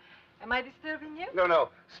 Hello. Am I disturbing you? No.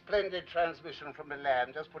 Splendid transmission from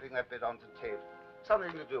Milan. Just putting that bit onto tape.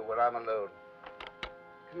 Something to do when I'm alone.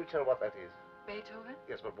 Can you tell what that is? Beethoven?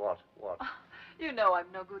 Yes, but what? What? Oh, you know I'm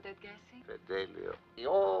no good at guessing. Fidelio.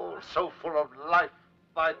 Oh, so full of life,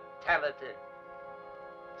 vitality.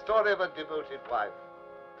 Story of a devoted wife.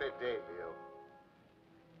 Fidelio.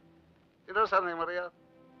 You know something, Maria?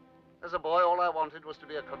 As a boy, all I wanted was to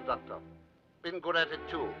be a conductor. Been good at it,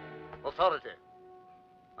 too. Authority.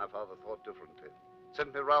 My father thought differently.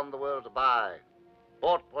 Sent me round the world to buy.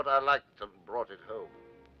 Bought what I liked and brought it home.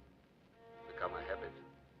 Become a habit.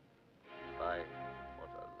 Buy what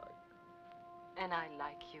I like. And I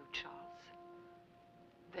like you, Charles.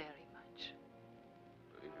 Very much.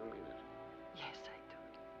 Believe you mean it? Yes, I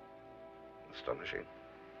do. Astonishing.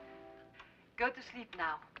 Go to sleep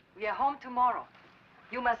now. We are home tomorrow.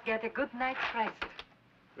 You must get a good night's rest.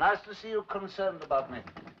 Nice to see you concerned about me.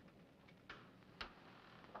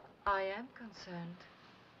 I am concerned.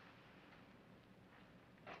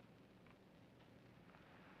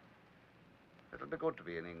 It'll be good to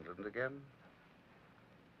be in England again.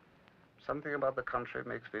 Something about the country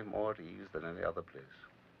makes me more at ease than any other place.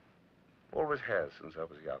 Always has since I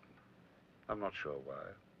was young. I'm not sure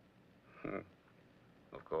why.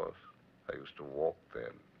 Of course, I used to walk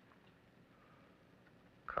then.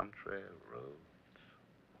 Country roads.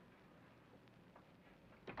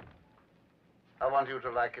 I want you to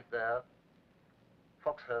like it there.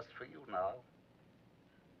 Foxhurst for you now.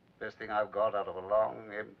 Best thing I've got out of a long,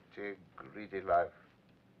 empty, greedy life.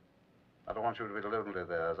 I don't want you to be lonely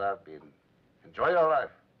there as I've been. Enjoy your life.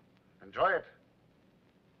 Enjoy it.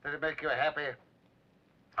 Let it make you happy.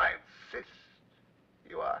 I insist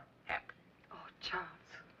you are happy. Oh, Charles.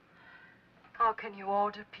 How can you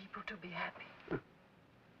order people to be happy?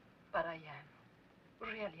 But I am.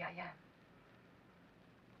 Really, I am.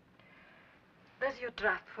 There's your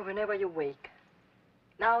draft for whenever you wake.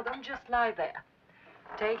 Now, don't just lie there.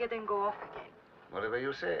 Take it and go off again. Whatever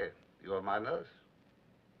you say. You are my nurse.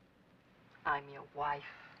 I'm your wife.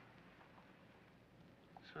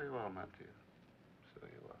 So you are, my dear. So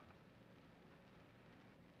you are.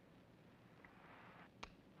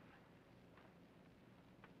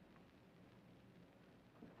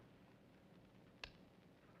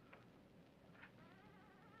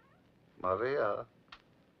 Maria.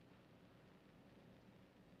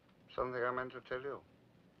 Something I meant to tell you.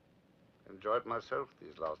 Enjoyed myself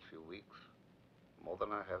these last few weeks. More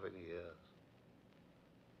than I have in years.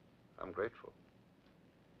 I'm grateful.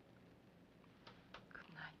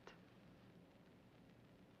 Good night.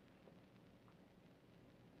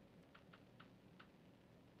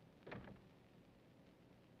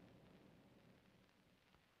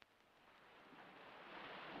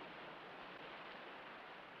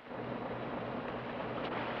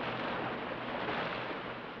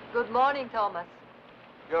 Good morning, Thomas.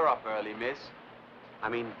 You're up early, miss. I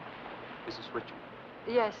mean, Mrs. Richmond.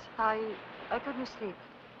 Yes, I couldn't sleep.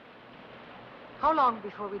 How long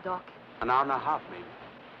before we dock? An hour and a half, maybe.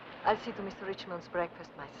 I'll see to Mr. Richmond's breakfast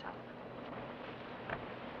myself.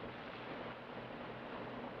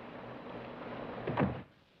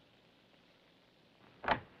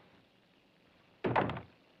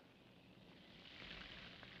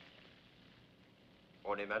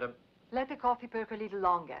 Morning, madam. Let the coffee perk a little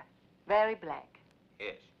longer. Very black.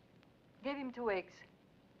 Yes. Give him 2 eggs.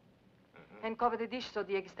 And cover the dish so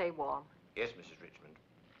the eggs stay warm. Yes, Mrs. Richmond.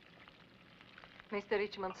 Mr.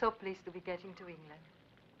 Richmond, so pleased to be getting to England.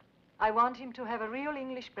 I want him to have a real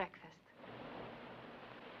English breakfast.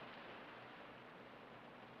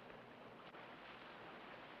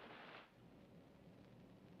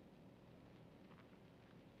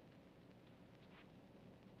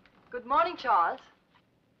 Good morning, Charles.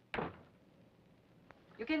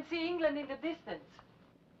 You can see England in the distance.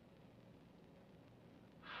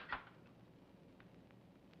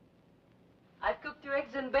 I've cooked you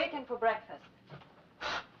eggs and bacon for breakfast.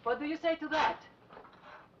 What do you say to that?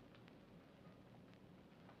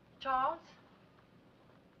 Charles?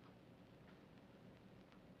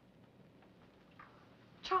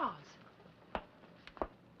 Charles?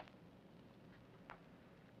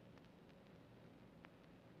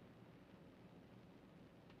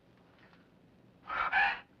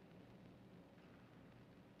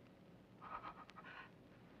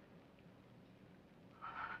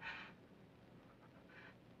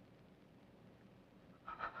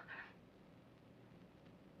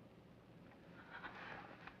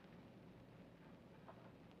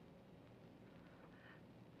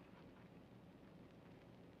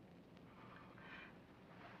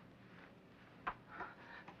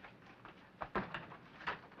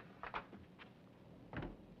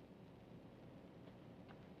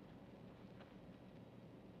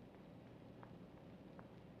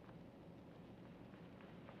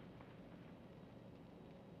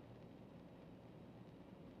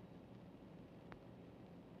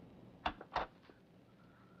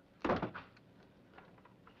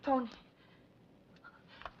 Tony.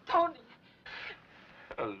 Tony.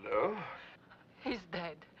 Hello? He's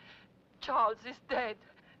dead. Charles is dead.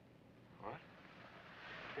 What?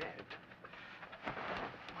 Dead?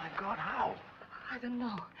 My God, how? I don't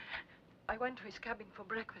know. I went to his cabin for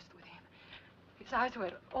breakfast with him. His eyes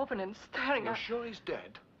were open and staring. You're sure he's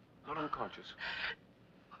dead? Not unconscious?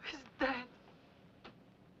 He's dead.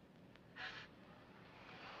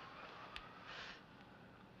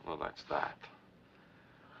 Well, that's that.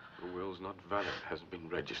 The will's not valid. It hasn't been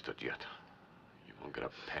registered yet. You won't get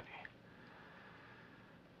a penny.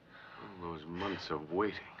 All those months of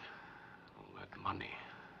waiting. All that money.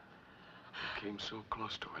 You came so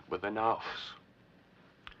close to it within hours.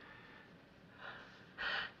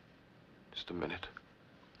 Just a minute.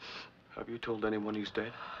 Have you told anyone he's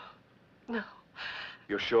dead? No.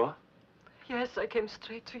 You're sure? Yes, I came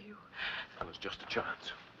straight to you. Well, it's just a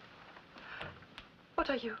chance.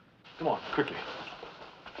 What are you? Come on, quickly.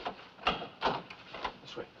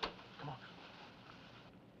 This way. Come on.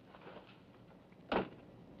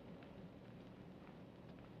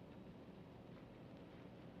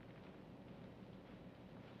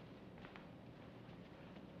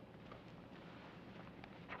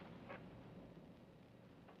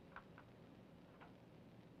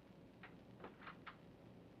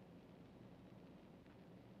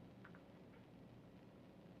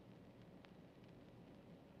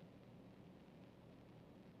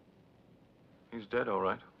 He's dead, all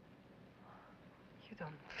right. You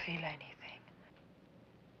don't feel anything.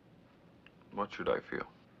 What should I feel?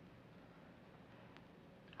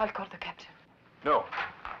 I'll call the captain. No.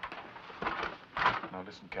 Now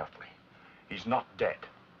listen carefully. He's not dead.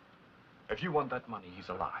 If you want that money, he's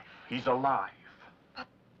alive. He's alive. But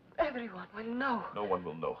everyone will know. No one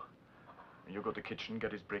will know. You go to the kitchen,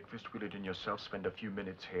 get his breakfast, wheel it in yourself, spend a few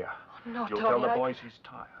minutes here. Oh, no, You'll Tony, tell the boys he's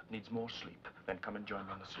tired, needs more sleep. Then come and join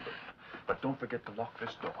me in the saloon. But don't forget to lock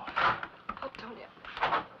this door. Oh, Tony.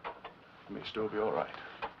 You may still be all right.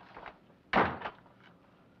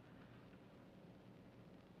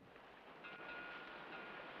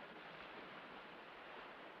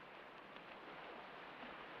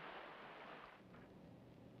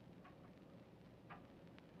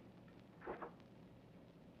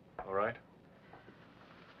 All right?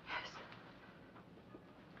 Yes.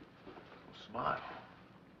 Well, smile.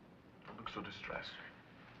 Don't look so distressed.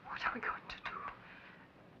 What are we going to do?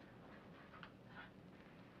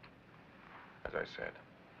 As I said,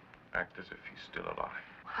 act as if he's still alive.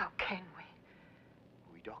 How can we?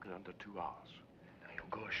 We dock in under 2 hours. Now,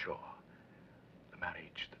 he'll go ashore. The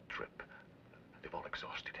marriage, the trip, they've all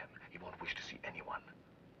exhausted him. He won't wish to see anyone.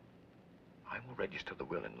 I will register the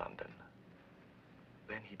will in London.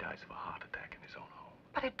 Then he dies of a heart attack in his own home.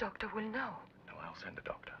 But a doctor will know. No, I'll send a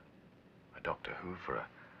doctor. A doctor who, for a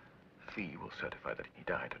fee, will certify that he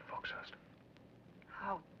died at Foxhurst.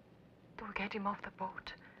 How do we get him off the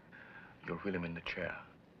boat? You'll wheel him in the chair.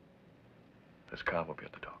 His car will be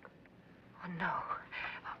at the dock. Oh, no.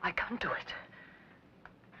 I can't do it.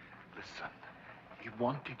 Listen, he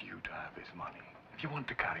wanted you to have his money. If you want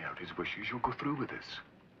to carry out his wishes, you'll go through with this.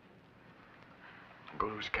 Go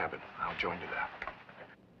to his cabin. I'll join you there.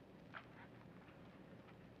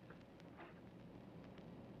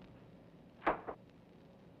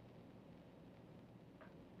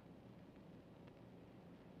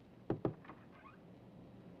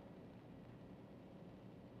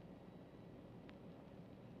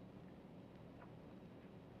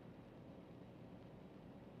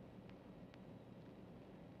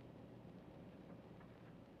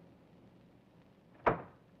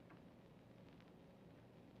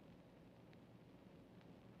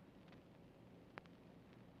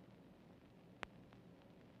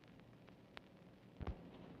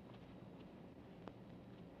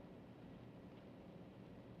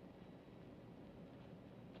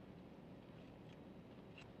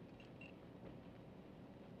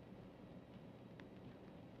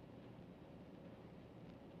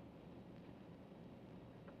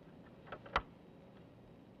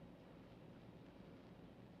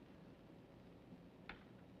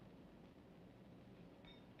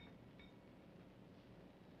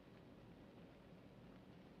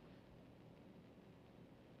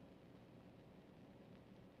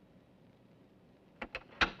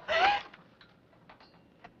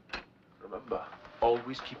 Remember,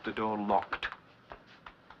 always keep the door locked.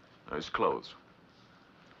 Now, his clothes.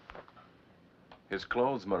 His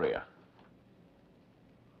clothes, Maria.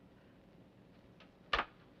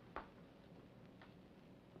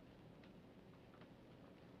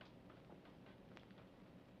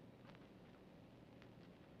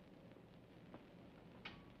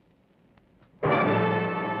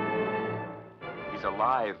 He's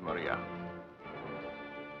alive, Maria.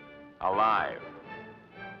 Alive.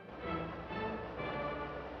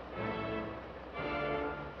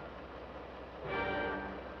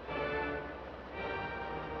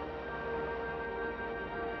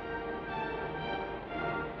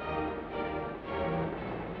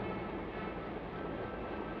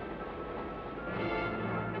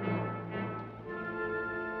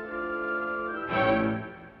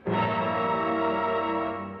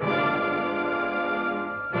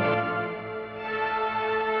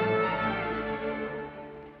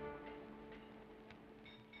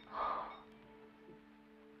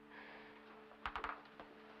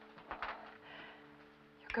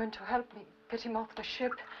 Going to help me get him off the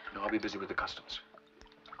ship. No, I'll be busy with the customs.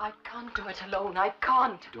 I can't do it alone. I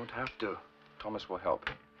can't. You don't have to. Thomas will help.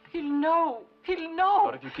 He'll know. He'll know.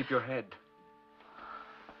 Not if you keep your head.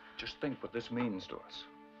 Just think what this means to us.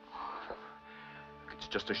 It's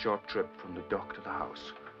just a short trip from the dock to the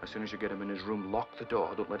house. As soon as you get him in his room, lock the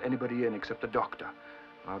door. Don't let anybody in except the doctor.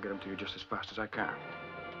 I'll get him to you just as fast as I can.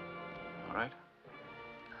 All right?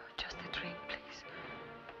 Just a drink, please.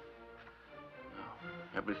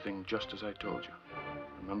 Everything just as I told you.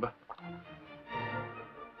 Remember?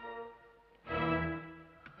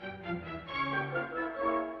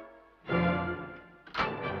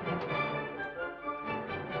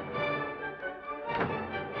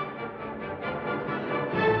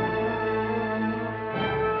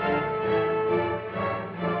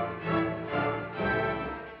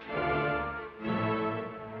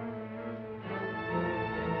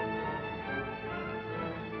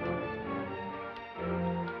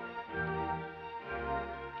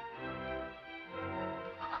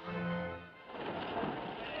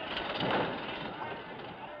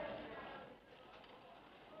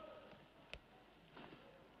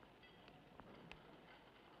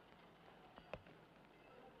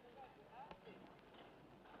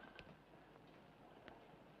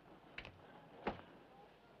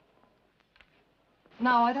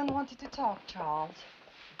 Now, I don't want you to talk, Charles.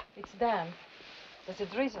 It's damp. There's a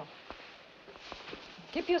drizzle.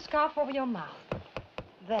 Keep your scarf over your mouth.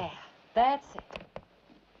 There. That's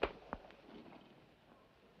it.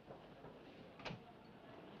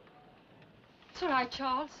 It's all right,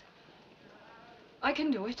 Charles. I can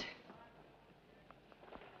do it.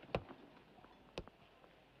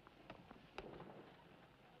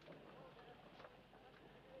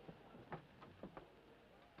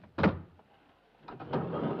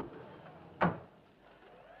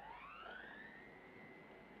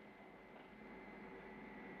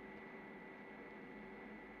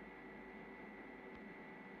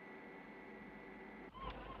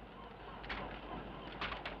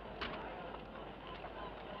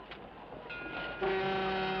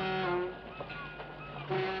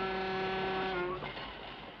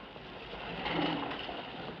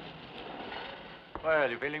 Well,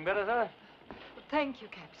 you feeling better, sir? Thank you,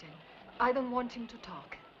 Captain. I don't want him to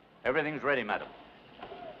talk. Everything's ready, madam.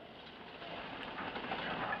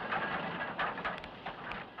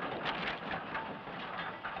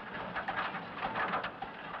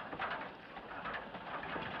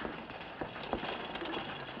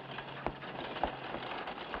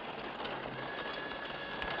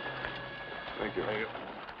 Thank you. Thank you.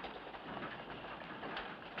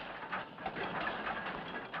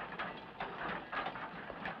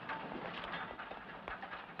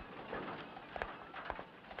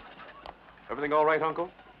 Everything all right,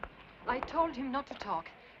 Uncle? I told him not to talk.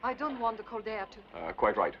 I don't want the cold air to...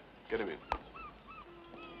 Quite right. Get him in.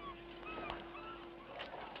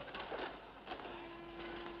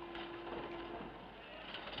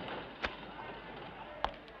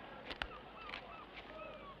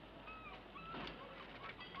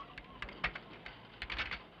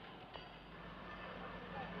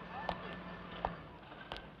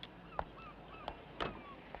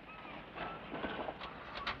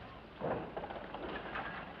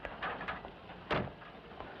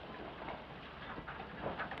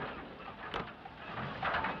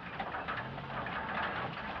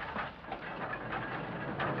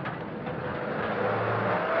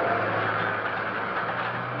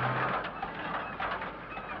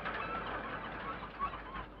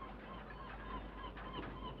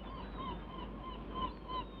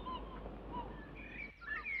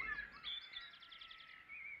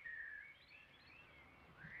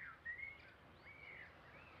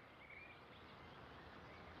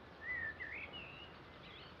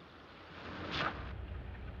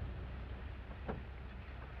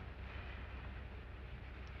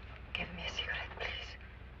 Give me a cigarette, please.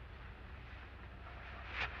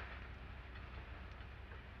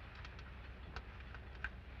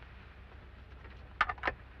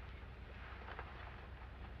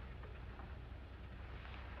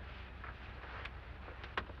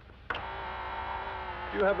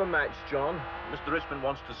 Do you have a match, John? Mr. Richmond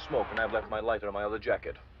wants to smoke, and I've left my lighter in my other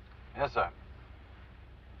jacket. Yes, sir.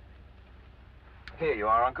 Here you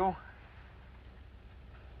are, Uncle.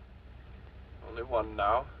 Only one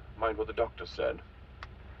now. Mind what the doctor said.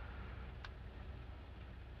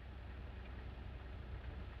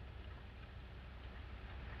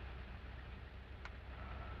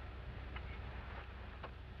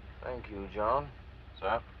 Thank you, John.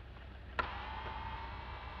 Sir.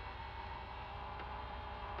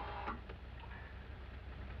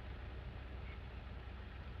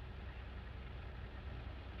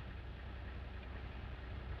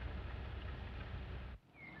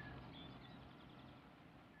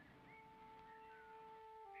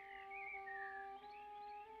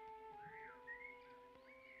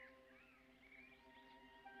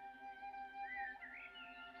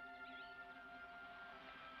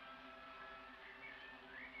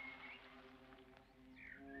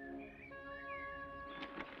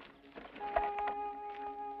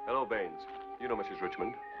 Hello, Baines. You know Mrs.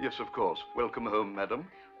 Richmond? Yes, of course. Welcome home, madam.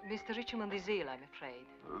 Mr. Richmond is ill, I'm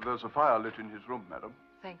afraid. There's a fire lit in his room, madam.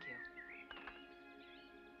 Thank you.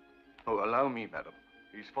 Oh, allow me, madam.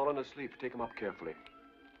 He's fallen asleep. Take him up carefully.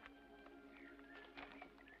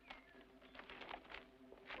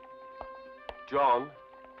 John,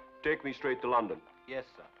 take me straight to London. Yes,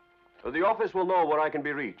 sir. The office will know where I can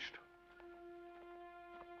be reached.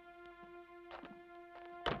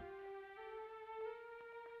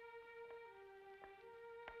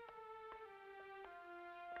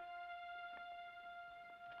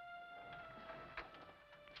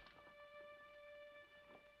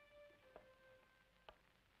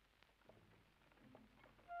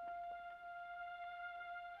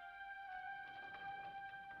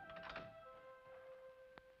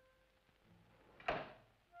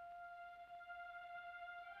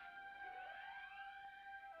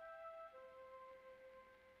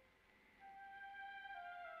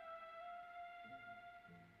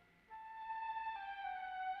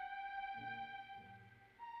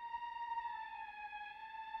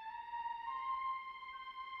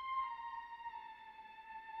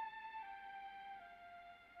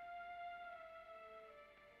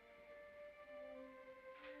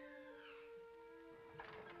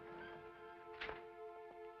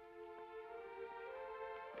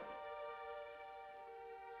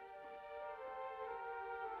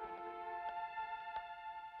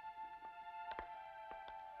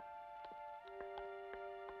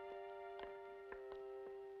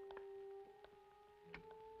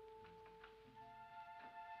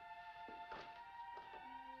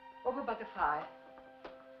 Over by the fire.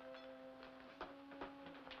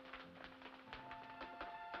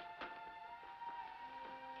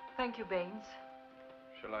 Thank you, Baines.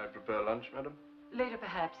 Shall I prepare lunch, madam? Later,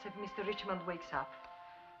 perhaps, if Mr. Richmond wakes up.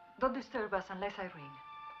 Don't disturb us unless I ring.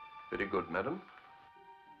 Very good, madam.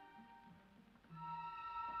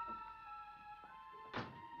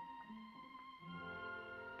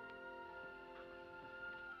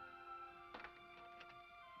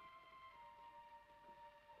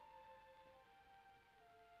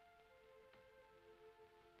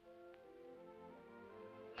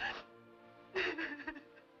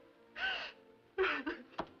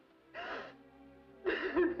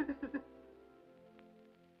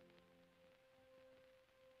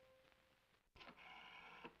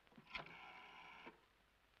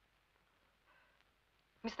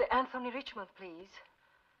 Mr. Anthony Richmond, please.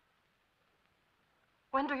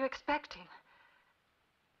 When do you expect him?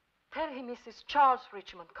 Tell him Mrs. Charles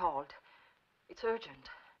Richmond called. It's urgent.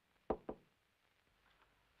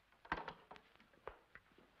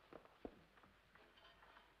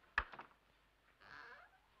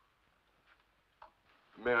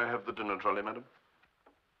 May I have the dinner trolley, madam?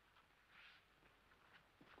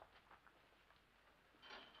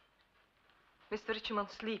 Mr.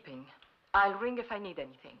 Richmond's sleeping. I'll ring if I need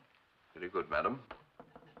anything. Very good, madam.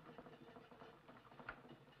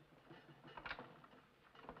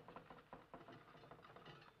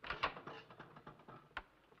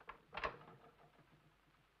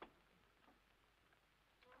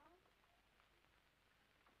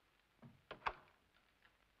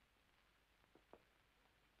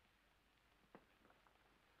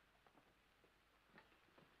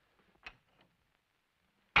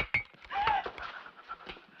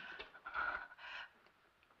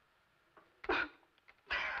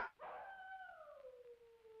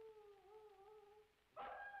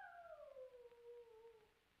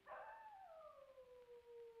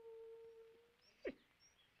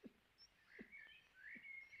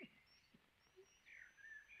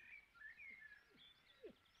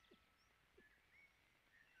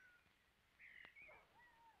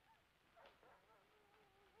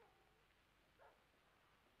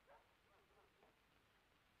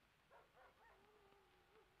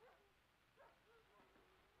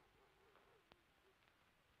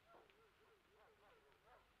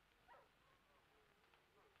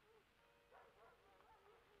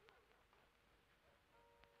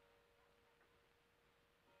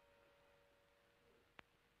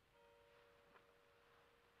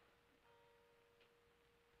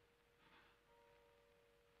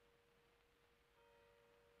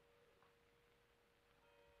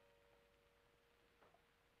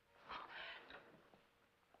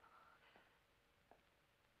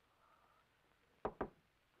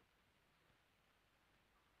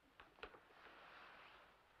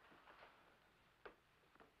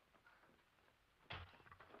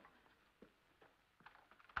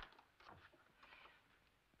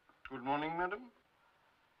 Good morning, madam.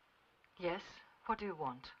 Yes? What do you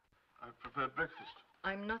want? I've prepared breakfast.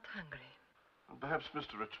 I'm not hungry. And perhaps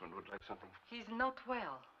Mr. Richmond would like something. He's not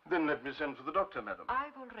well. Then let me send for the doctor, madam.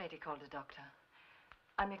 I've already called the doctor.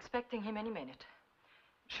 I'm expecting him any minute.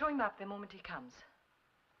 Show him up the moment he comes.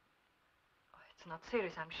 Oh, it's not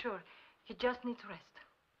serious, I'm sure. He just needs rest.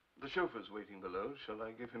 The chauffeur's waiting below. Shall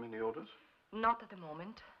I give him any orders? Not at the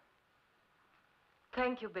moment.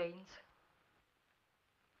 Thank you, Baines.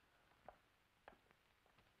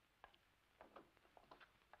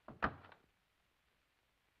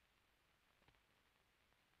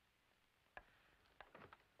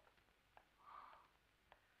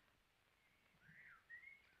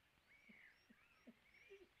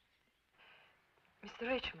 Mr.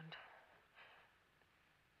 Richmond.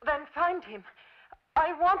 Then find him.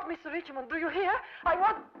 I want Mr. Richmond. Do you hear? I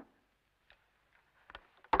want...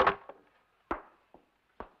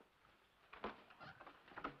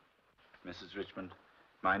 Mrs. Richmond,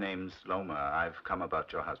 my name's Loma. I've come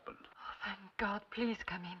about your husband. Oh, thank God. Please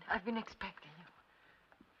come in. I've been expecting you.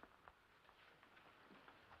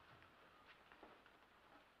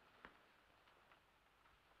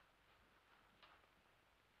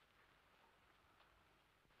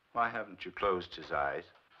 Why haven't you closed his eyes?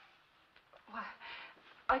 Why,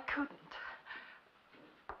 I couldn't.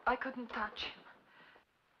 I couldn't touch him.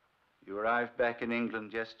 You arrived back in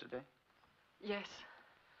England yesterday? Yes,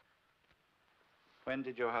 When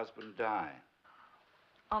did your husband die?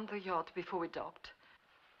 on the yacht before we docked.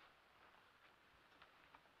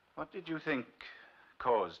 What did you think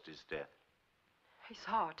caused his death? His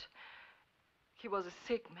heart. He was a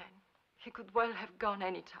sick man. He could well have gone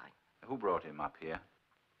any time. Who brought him up here?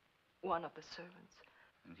 One of the servants.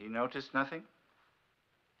 And he noticed nothing?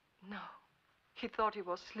 No. He thought he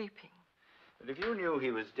was sleeping. But if you knew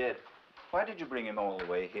he was dead, why did you bring him all the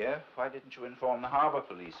way here? Why didn't you inform the harbor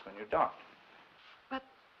police when you docked? But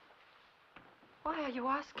why are you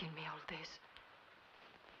asking me all this?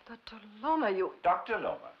 Dr. Lomer, you... Dr.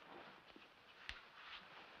 Lomer.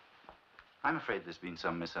 I'm afraid there's been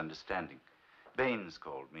some misunderstanding. Baines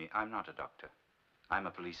called me. I'm not a doctor. I'm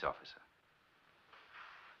a police officer.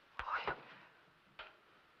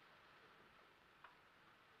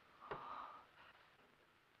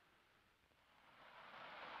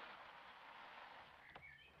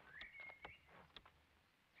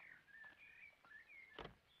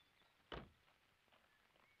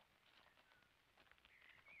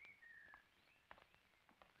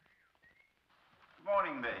 Good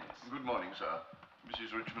morning, Baines. Good morning, sir.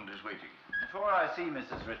 Mrs. Richmond is waiting. Before I see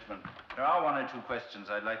Mrs. Richmond, there are one or two questions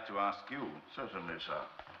I'd like to ask you. Certainly, sir.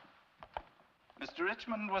 Mr.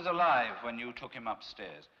 Richmond was alive when you took him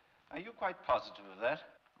upstairs. Are you quite positive of that?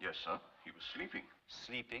 Yes, sir. He was sleeping.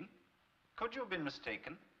 Sleeping? Could you have been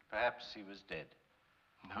mistaken? Perhaps he was dead.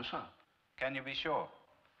 No, sir. Can you be sure?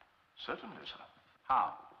 Certainly, sir.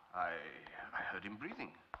 How? I heard him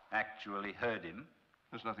breathing. Actually heard him?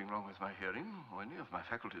 There's nothing wrong with my hearing, or any of my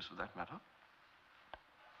faculties for that matter.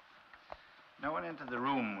 No one entered the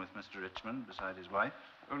room with Mr. Richmond beside his wife?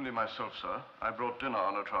 Only myself, sir. I brought dinner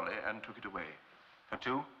on a trolley and took it away. For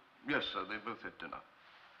two? Yes, sir. They both had dinner.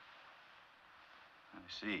 I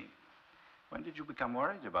see. When did you become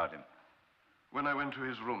worried about him? When I went to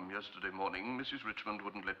his room yesterday morning, Mrs. Richmond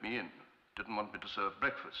wouldn't let me in. Didn't want me to serve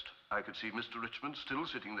breakfast. I could see Mr. Richmond still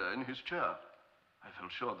sitting there in his chair. I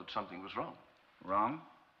felt sure that something was wrong. Wrong?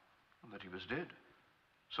 And that he was dead.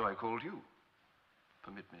 So I called you.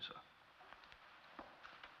 Permit me, sir.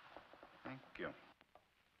 Thank you.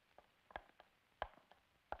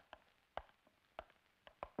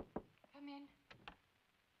 Come in.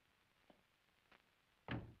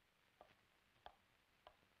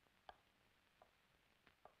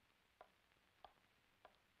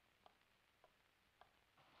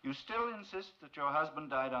 You still insist that your husband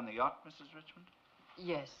died on the yacht, Mrs. Richmond?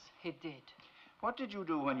 Yes, he did. What did you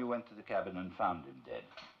do when you went to the cabin and found him dead?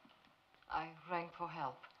 I rang for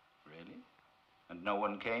help. Really? And no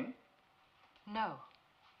one came? No.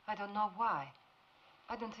 I don't know why.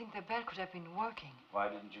 I don't think the bell could have been working. Why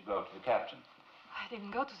didn't you go to the captain? I didn't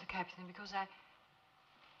go to the captain because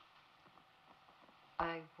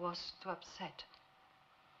I was too upset.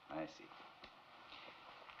 I see.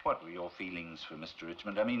 What were your feelings for Mr.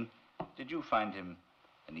 Richmond? I mean, did you find him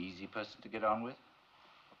an easy person to get on with?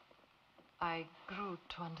 I grew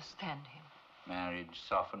to understand him. Marriage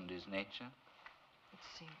softened his nature? It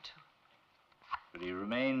seemed to. But he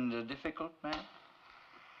remained a difficult man?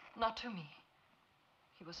 Not to me.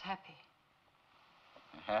 He was happy.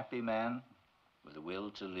 A happy man with a will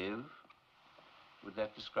to live? Would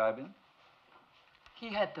that describe him?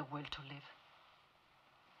 He had the will to live.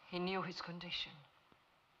 He knew his condition.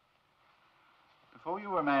 Before you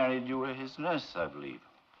were married, you were his nurse, I believe.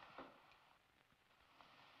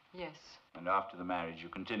 Yes. And after the marriage, you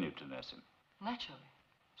continued to nurse him? Naturally.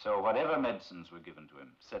 So whatever medicines were given to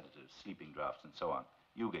him, sedatives, sleeping draughts, and so on,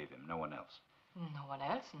 you gave him, no one else? No one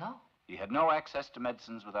else, no. He had no access to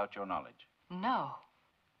medicines without your knowledge? No.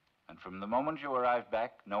 And from the moment you arrived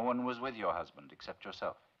back, no one was with your husband except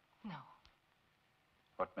yourself? No.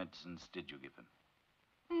 What medicines did you give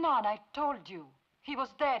him? None, I told you. He was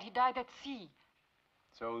dead. He died at sea.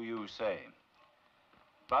 So you say.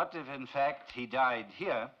 But if in fact he died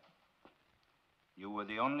here, you were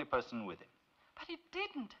the only person with him. But he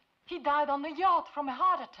didn't. He died on the yacht from a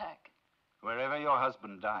heart attack. Wherever your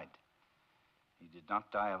husband died, he did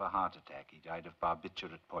not die of a heart attack. He died of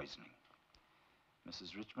barbiturate poisoning.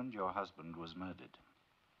 Mrs. Richmond, your husband was murdered.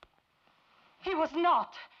 He was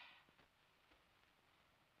not.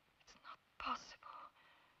 It's not possible.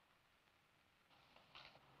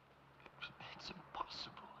 It's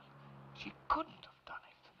impossible. She couldn't have done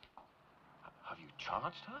it. Have you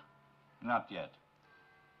charged her? Not yet.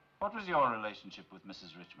 What was your relationship with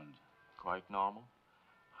Mrs. Richmond? Quite normal.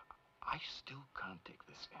 I still can't take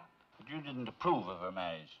this in. But you didn't approve of her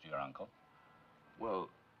marriage to your uncle? Well,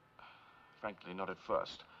 frankly, not at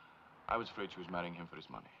first. I was afraid she was marrying him for his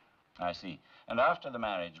money. I see. And after the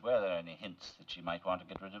marriage, were there any hints that she might want to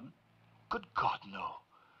get rid of him? Good God, no.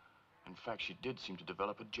 In fact, she did seem to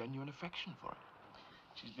develop a genuine affection for him.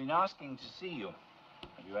 She's been asking to see you.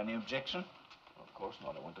 Have you any objection? Of course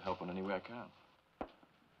not. I want to help her in any way I can.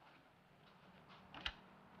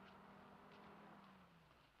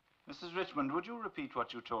 Mrs. Richmond, would you repeat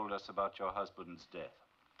what you told us about your husband's death?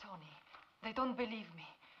 Tony, they don't believe me.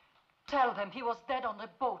 Tell them he was dead on the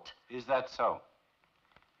boat. Is that so?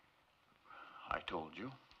 I told you.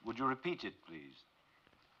 Would you repeat it, please?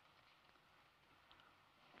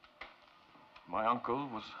 My uncle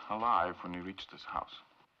was alive when he reached this house.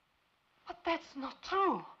 But that's not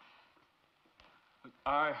true.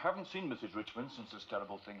 I haven't seen Mrs. Richmond since this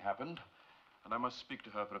terrible thing happened, and I must speak to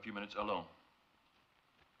her for a few minutes alone.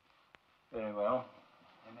 Very well.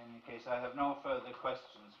 In any case, I have no further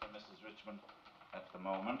questions for Mrs. Richmond at the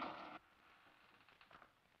moment.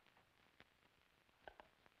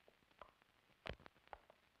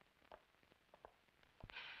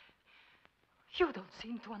 You don't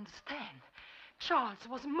seem to understand. Charles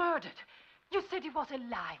was murdered. You said he was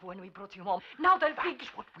alive when we brought you home. Now they'll think...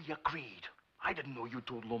 That's what we agreed. I didn't know you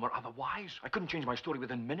told Lomer otherwise. I couldn't change my story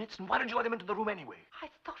within minutes. And why did you let him into the room anyway? I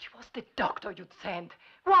thought it was the doctor you'd send.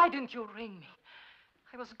 Why didn't you ring me?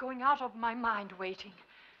 I was going out of my mind waiting.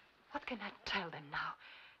 What can I tell them now?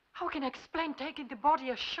 How can I explain taking the body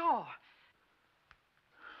ashore?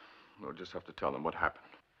 We'll just have to tell them what happened.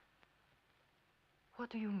 What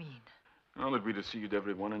do you mean? Well, that we deceived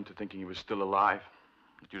everyone into thinking he was still alive.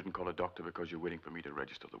 That you didn't call a doctor because you're waiting for me to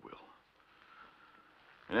register the will.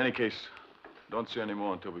 In any case, don't say any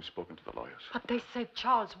more until we've spoken to the lawyers. But they said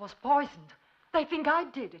Charles was poisoned. They think I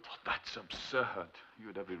did it. Oh, that's absurd. You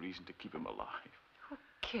had every reason to keep him alive. Who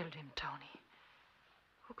killed him, Tony?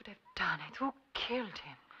 Who could have done it? Who killed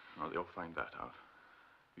him? Oh, they'll find that out.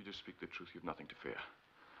 You just speak the truth. You've nothing to fear.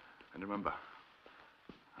 And remember,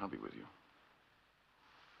 I'll be with you.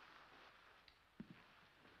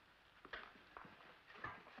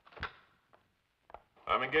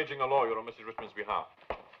 I'm engaging a lawyer on Mrs. Richmond's behalf.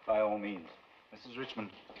 By all means. Mrs. Richmond,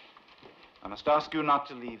 I must ask you not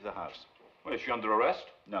to leave the house. Well, is she under arrest?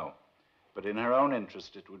 No. But in her own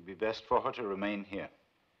interest, it would be best for her to remain here.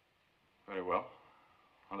 Very well.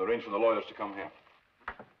 I'll arrange for the lawyers to come here.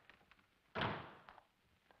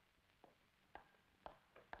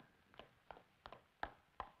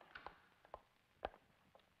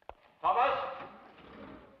 Thomas?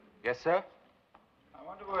 Yes, sir? I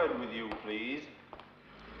want a word with you, please.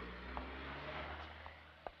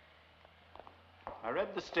 I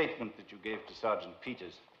read the statement that you gave to Sergeant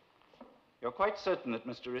Peters. You're quite certain that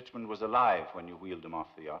Mr. Richmond was alive when you wheeled him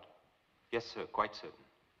off the yacht? Yes, sir, quite certain.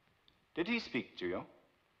 Did he speak to you?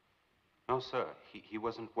 No, sir, he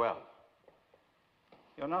wasn't well.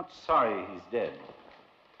 You're not sorry he's dead.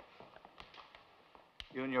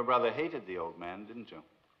 You and your brother hated the old man, didn't you?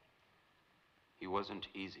 He wasn't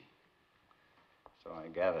easy. So I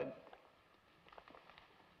gathered.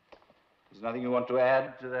 There's nothing you want to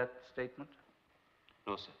add to that statement?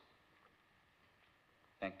 No, sir.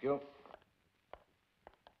 Thank you.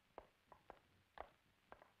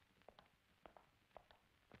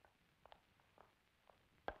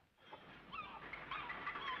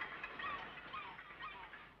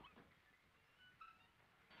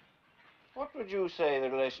 What would you say the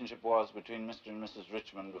relationship was between Mr. and Mrs.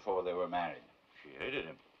 Richmond before they were married? She hated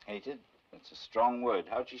him. Hated? That's a strong word.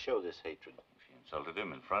 How'd she show this hatred? She insulted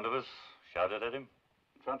him in front of us, shouted at him.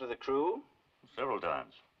 In front of the crew? Several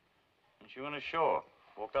times. And she went ashore,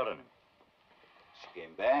 walked out on him. She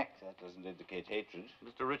came back. That doesn't indicate hatred.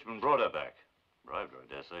 Mr. Richmond brought her back. Bribed her,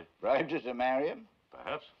 I dare say. Bribed her to marry him?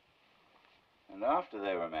 Perhaps. And after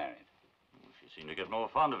they were married? She seemed to get more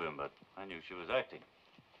fond of him, but I knew she was acting.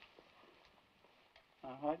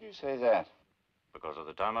 Now, why do you say that? Because of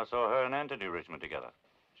the time I saw her and Anthony Richmond together.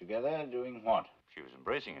 Together, doing what? She was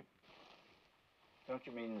embracing him. Don't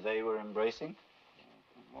you mean they were embracing?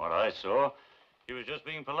 From what I saw, he was just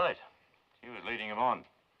being polite. She was leading him on.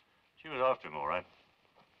 She was after him, all right.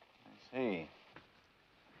 I see.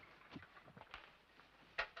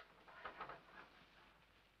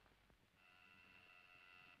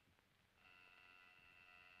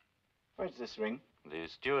 Where's this ring? The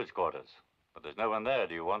steward's quarters. But there's no one there.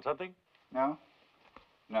 Do you want something? No?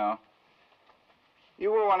 No.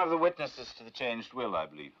 You were one of the witnesses to the changed will, I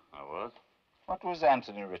believe. I was. What was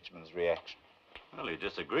Anthony Richmond's reaction? Well, he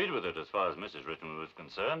disagreed with it as far as Mrs. Richmond was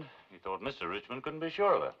concerned. He thought Mr. Richmond couldn't be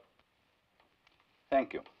sure of her.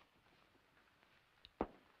 Thank you.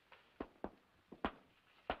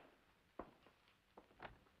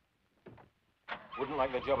 Wouldn't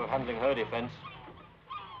like the job of handling her defense.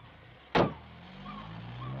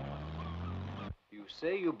 You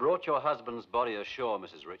say you brought your husband's body ashore,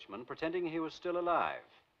 Mrs. Richmond, pretending he was still alive.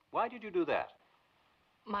 Why did you do that?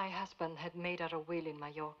 My husband had made out a will in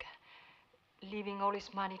Mallorca, leaving all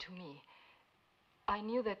his money to me. I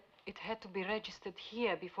knew that it had to be registered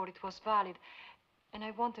here before it was valid, and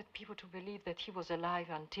I wanted people to believe that he was alive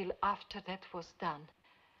until after that was done.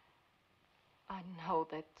 I know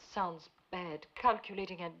that sounds bad,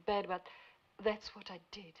 calculating and bad, but that's what I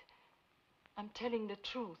did. I'm telling the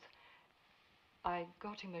truth. I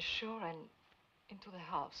got him ashore and into the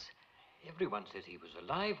house. Everyone says he was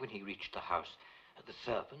alive when he reached the house. The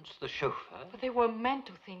servants, the chauffeur. But they were meant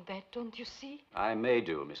to think that, don't you see? I may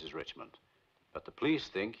do, Mrs. Richmond. But the police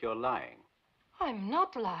think you're lying. I'm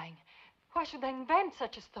not lying. Why should I invent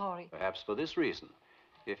such a story? Perhaps for this reason.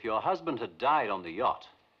 If your husband had died on the yacht,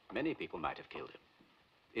 many people might have killed him.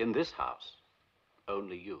 In this house,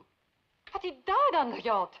 only you. But he died on the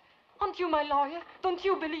yacht. Aren't you my lawyer? Don't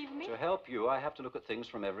you believe me? To help you, I have to look at things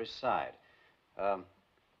from every side.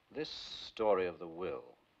 This story of the will,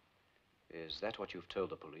 is that what you've told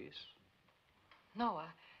the police? No,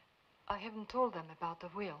 I haven't told them about the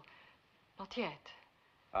will. Not yet.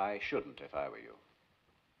 I shouldn't if I were you.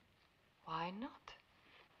 Why not?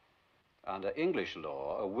 Under English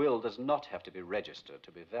law, a will does not have to be registered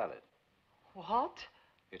to be valid. What?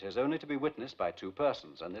 It has only to be witnessed by two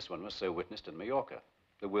persons, and this one was so witnessed in Mallorca.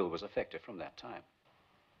 The will was effective from that time.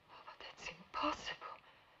 Oh, but that's impossible.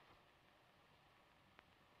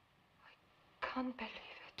 I can't believe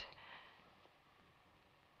it.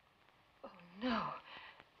 Oh, no.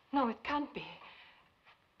 No, it can't be.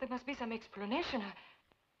 There must be some explanation.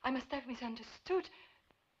 I must have misunderstood.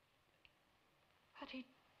 But he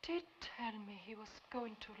did tell me he was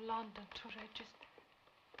going to London to register.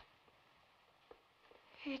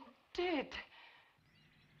 He did.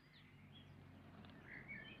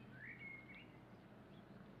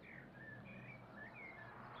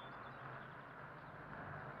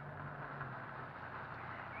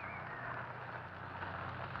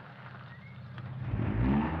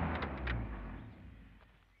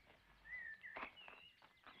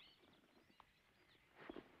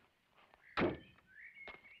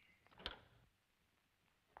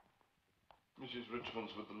 Mrs.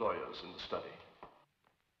 Richmond's with the lawyers in the study.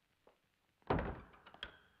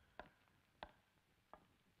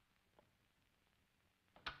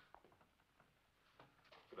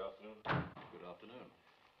 Good afternoon. Good afternoon.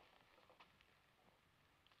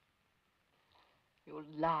 You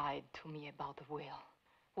lied to me about the will.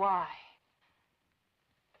 Why?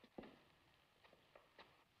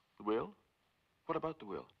 The will? What about the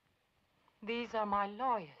will? These are my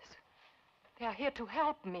lawyers. They are here to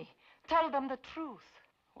help me. Tell them the truth.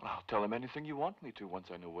 Well, I'll tell them anything you want me to once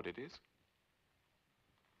I know what it is.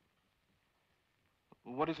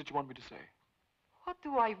 What is it you want me to say? What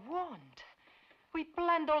do I want? We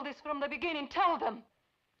planned all this from the beginning. Tell them.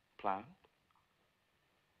 Planned?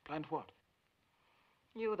 Planned what?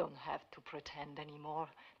 You don't have to pretend anymore.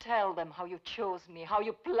 Tell them how you chose me, how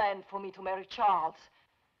you planned for me to marry Charles.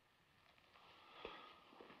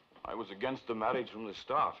 I was against the marriage from the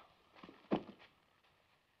start.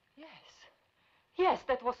 Yes. Yes,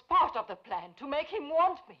 that was part of the plan, to make him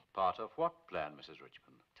want me. Part of what plan, Mrs.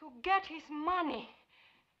 Richmond? To get his money.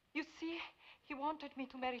 You see, he wanted me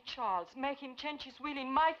to marry Charles, make him change his will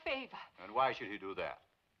in my favor. And why should he do that?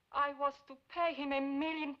 I was to pay him £1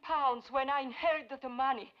 million when I inherited the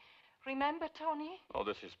money. Remember, Tony? Oh,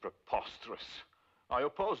 this is preposterous. I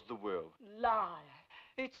opposed the will. Lie.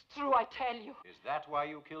 It's true, I tell you. Is that why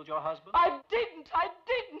you killed your husband? I didn't.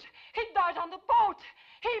 He died on the boat.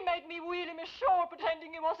 He made me wheel him ashore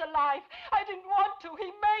pretending he was alive. I didn't want to.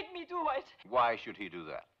 He made me do it. Why should he do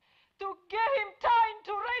that? To give him time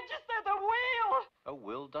to register the will. A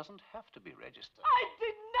will doesn't have to be registered. I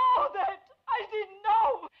didn't know that. I didn't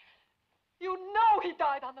know. You know he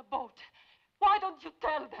died on the boat. Why don't you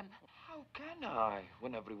tell them? How can I,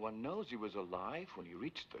 when everyone knows he was alive when he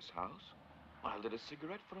reached this house? I lit a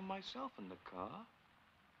cigarette for him myself in the car.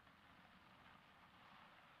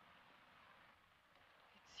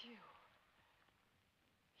 It's you.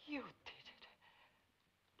 You did it.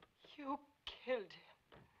 You killed him.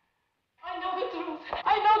 I know the truth.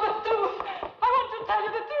 I know the truth. I want to tell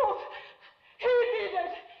you the truth. He did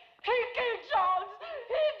it. He killed Charles.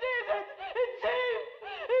 He did it. It's him.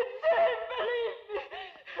 It's him. Believe me.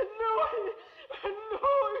 Louis.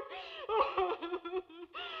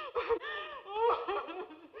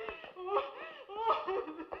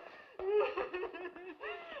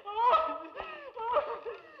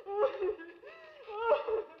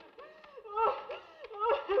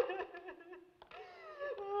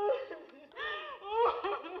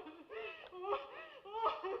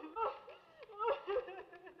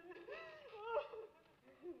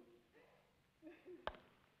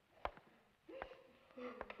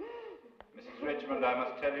 Mrs. Richmond, I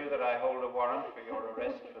must tell you that I hold a warrant for your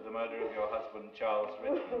arrest for the murder of your husband, Charles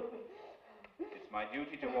Richmond. It's my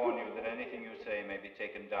duty to warn you that anything you say may be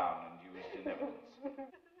taken down and used in evidence.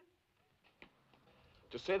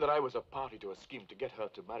 To say that I was a party to a scheme to get her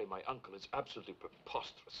to marry my uncle is absolutely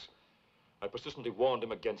preposterous. I persistently warned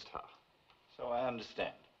him against her. So I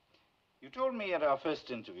understand. You told me at our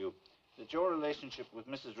first interview that your relationship with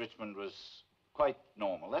Mrs. Richmond was quite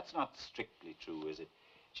normal. That's not strictly true, is it?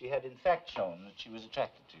 She had in fact shown that she was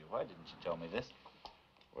attracted to you. Why didn't you tell me this?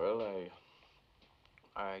 Well,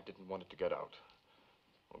 I didn't want it to get out.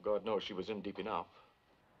 Well, God knows she was in deep enough.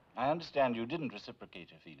 I understand you didn't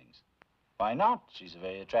reciprocate her feelings. Why not? She's a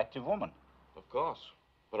very attractive woman. Of course.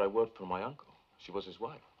 But I worked for my uncle. She was his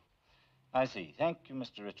wife. I see. Thank you,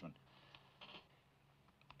 Mr. Richmond.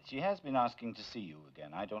 She has been asking to see you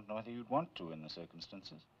again. I don't know whether you'd want to in the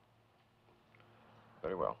circumstances.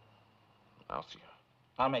 Very well. I'll see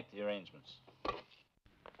her. I'll make the arrangements.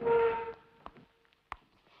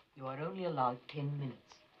 You are only allowed 10 minutes.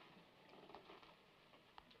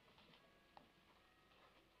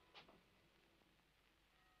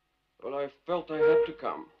 Well, I felt I had to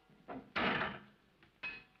come.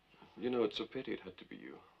 You know, it's a pity it had to be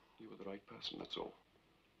you. You were the right person, that's all.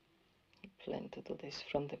 I planned to do this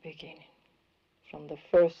from the beginning. From the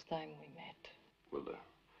first time we met. Well,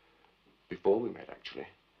 before we met, actually.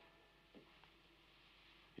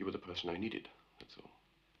 You were the person I needed, that's all.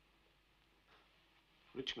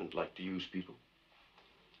 Richmond liked to use people.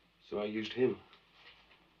 So I used him.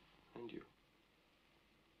 And you.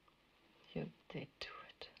 You did do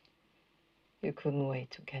it. You couldn't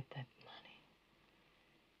wait to get that money.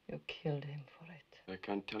 You killed him for it. I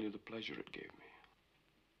can't tell you the pleasure it gave me.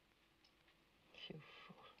 You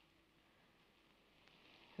fool.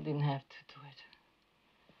 You didn't have to do it.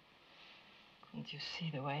 Couldn't you see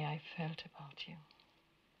the way I felt about you?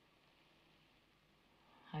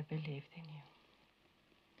 I believed in you.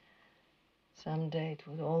 Someday it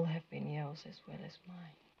would all have been yours as well as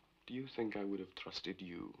mine. Do you think I would have trusted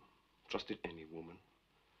you? Trusted any woman?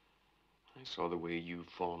 I saw the way you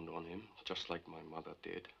fawned on him, just like my mother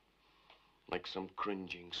did. Like some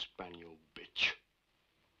cringing spaniel bitch.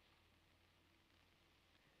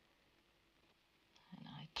 And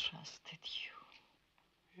I trusted you.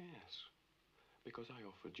 Yes, because I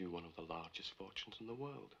offered you one of the largest fortunes in the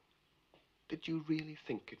world. Did you really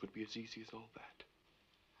think it would be as easy as all that?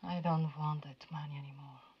 I don't want that money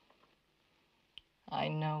anymore. I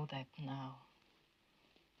know that now.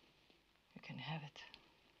 You can have it.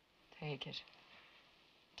 Take it.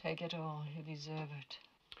 Take it all. You deserve it.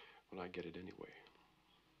 Well, I get it anyway.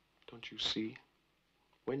 Don't you see?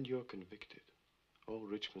 When you're convicted, all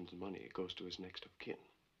Richmond's money goes to his next of kin.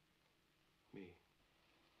 Me.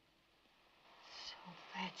 So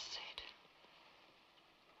that's it.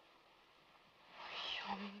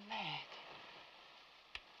 You're mad.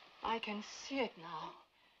 I can see it now.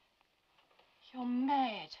 You're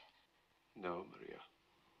mad. No, Maria.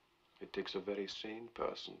 It takes a very sane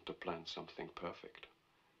person to plan something perfect.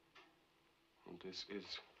 And this is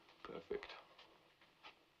perfect.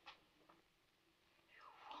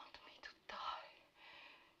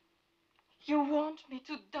 You want me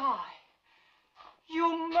to die.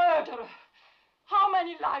 You murderer. How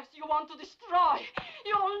many lives do you want to destroy?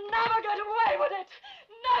 You'll never get away with it.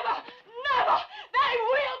 Never, never. They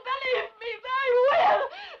will believe me. They will.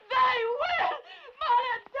 They will.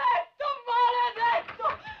 Maledetto, maledetto,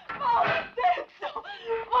 maledetto,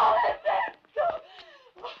 maledetto.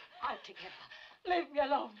 I'll take care of her. Leave me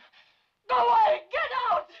alone. Go away. Get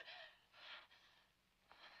out.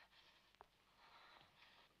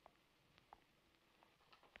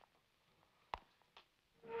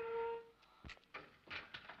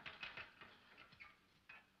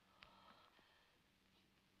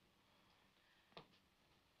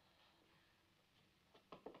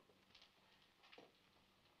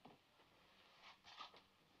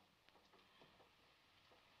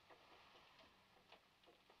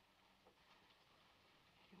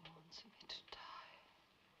 He wants me to die.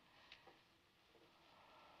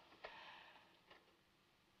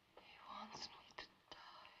 He wants me to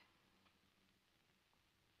die.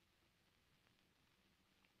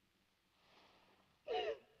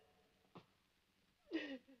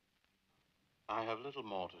 I have little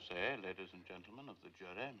more to say, ladies and gentlemen of the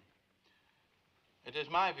jury. It is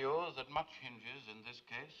my view that much hinges in this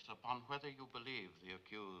case upon whether you believe the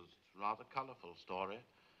accused's rather colorful story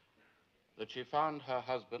that she found her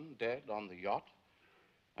husband dead on the yacht,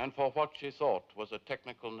 and for what she thought was a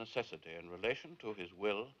technical necessity in relation to his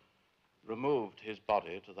will, removed his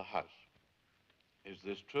body to the house. Is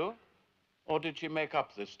this true, or did she make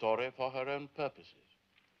up this story for her own purposes?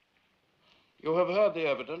 You have heard the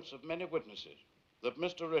evidence of many witnesses that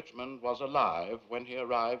Mr. Richmond was alive when he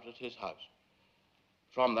arrived at his house.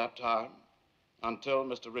 From that time until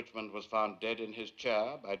Mr. Richmond was found dead in his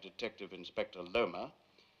chair by Detective Inspector Lomer,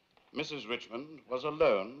 Mrs. Richmond was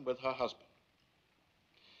alone with her husband.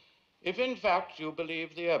 If in fact you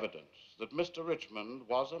believe the evidence that Mr. Richmond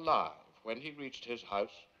was alive when he reached his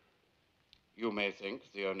house, you may think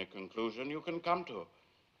the only conclusion you can come to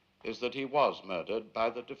is that he was murdered by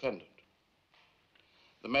the defendant.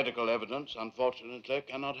 The medical evidence, unfortunately,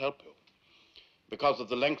 cannot help you. Because of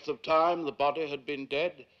the length of time the body had been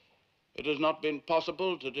dead, it has not been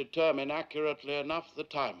possible to determine accurately enough the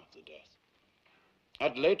time of the death.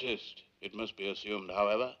 At latest, it must be assumed,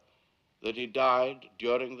 however, that he died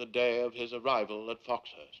during the day of his arrival at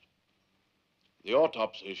Foxhurst. The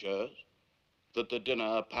autopsy shows that the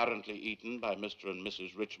dinner apparently eaten by Mr. and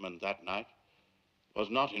Mrs. Richmond that night was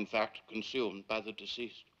not, in fact, consumed by the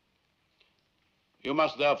deceased. You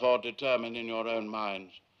must therefore determine in your own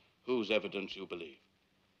minds whose evidence you believe.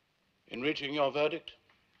 In reaching your verdict,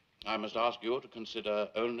 I must ask you to consider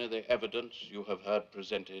only the evidence you have heard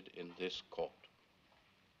presented in this court.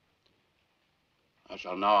 I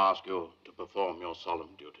shall now ask you to perform your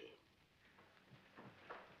solemn duty.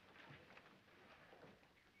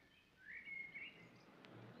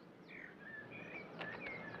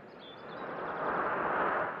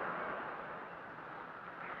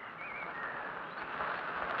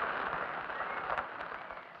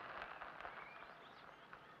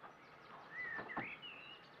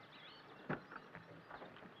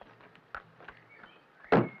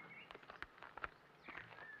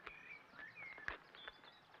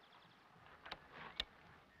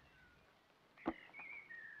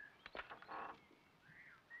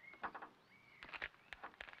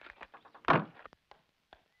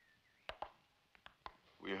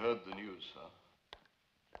 We heard the news, sir.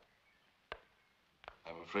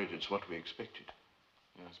 I'm afraid it's what we expected.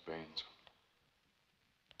 Yes, Baines.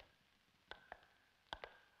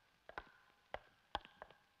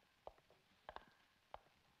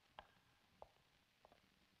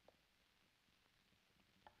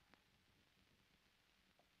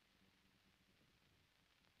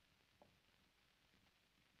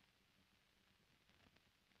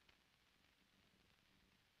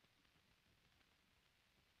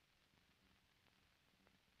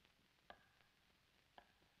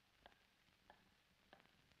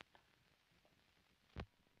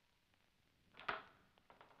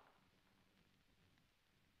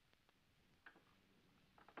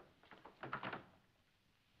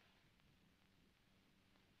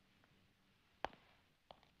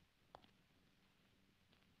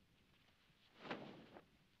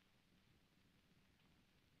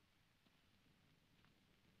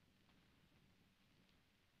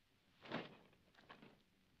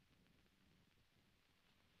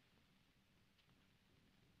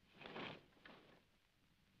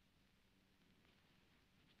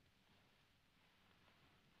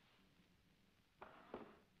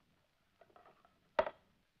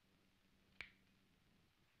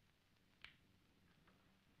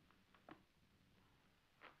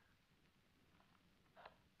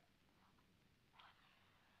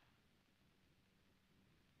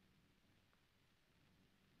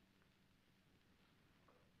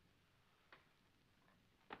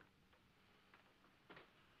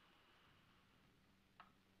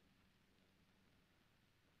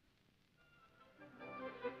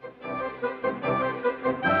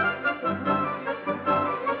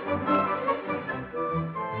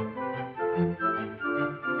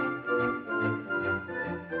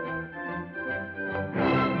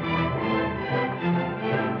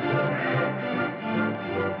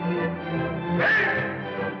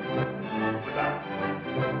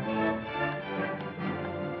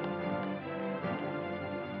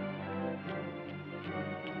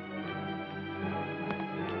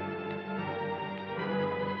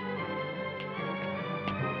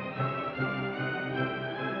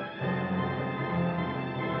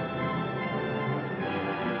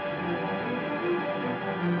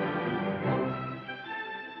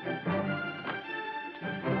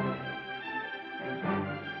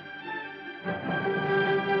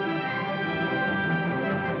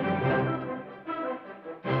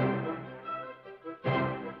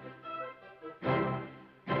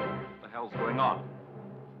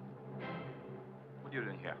 What are you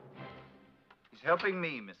doing here? He's helping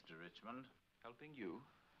me, Mr. Richmond. Helping you?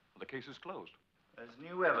 Well, the case is closed. There's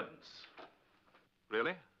new evidence.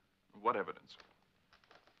 Really? What evidence?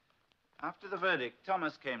 After the verdict,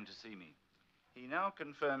 Thomas came to see me. He now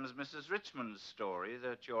confirms Mrs. Richmond's story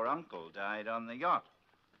that your uncle died on the yacht.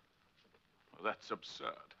 Well, that's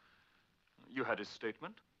absurd. You had his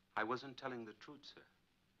statement? I wasn't telling the truth, sir.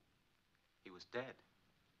 He was dead.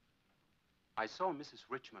 I saw Mrs.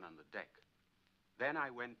 Richmond on the deck. Then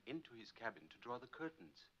I went into his cabin to draw the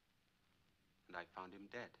curtains. And I found him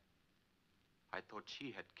dead. I thought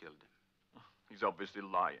she had killed him. He's obviously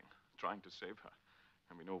lying, trying to save her.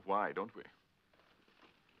 And we know why, don't we?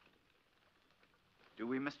 Do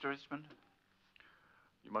we, Mr. Richmond?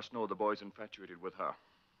 You must know the boy's infatuated with her.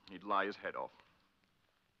 He'd lie his head off.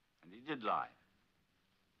 And he did lie.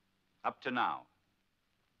 Up to now.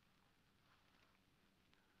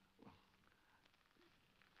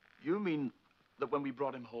 You mean that when we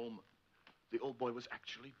brought him home, the old boy was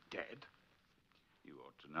actually dead? You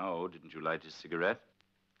ought to know. Didn't you light his cigarette?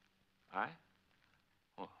 I?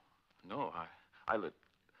 Oh, no, I lit...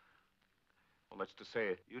 Well, that's to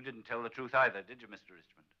say... You didn't tell the truth either, did you, Mr.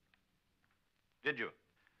 Richmond? Did you?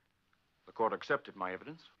 The court accepted my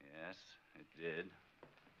evidence. Yes, it did.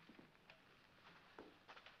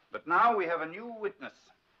 But now we have a new witness.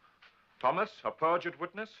 Thomas, a perjured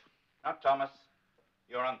witness? Not Thomas,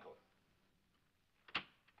 your uncle.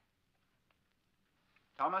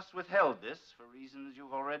 Thomas withheld this for reasons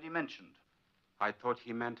you've already mentioned. I thought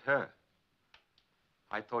he meant her.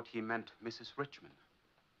 I thought he meant Mrs. Richmond.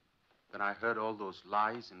 Then I heard all those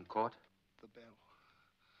lies in court. The bell.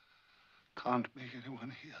 Can't make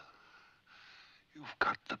anyone hear. You've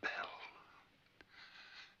got the bell.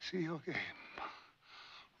 See your game.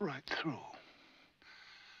 Right through.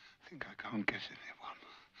 Think I can't get anyone.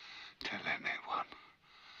 Tell anyone.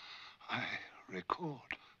 I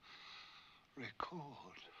record.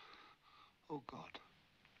 Record. Oh, God.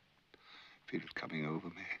 Feel it coming over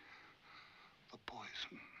me. The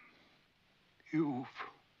poison. You've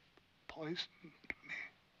poisoned me.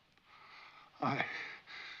 I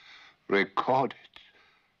record it.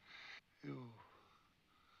 You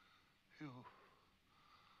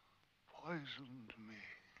poisoned me.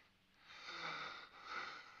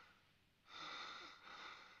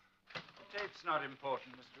 The tape's not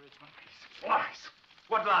important, Mr. Richmond. Lies.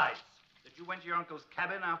 What lies? That you went to your uncle's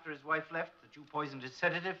cabin after his wife left? That you poisoned his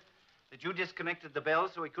sedative? That you disconnected the bell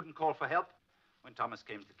so he couldn't call for help? When Thomas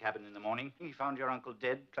came to the cabin in the morning, he found your uncle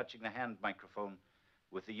dead, clutching the hand microphone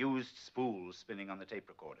with the used spool spinning on the tape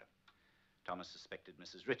recorder. Thomas suspected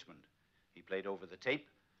Mrs. Richmond. He played over the tape,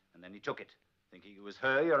 and then he took it, thinking it was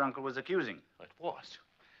her your uncle was accusing. It was.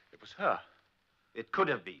 It was her. It could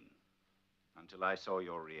have been, until I saw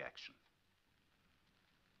your reaction.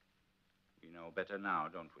 We know better now,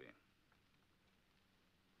 don't we?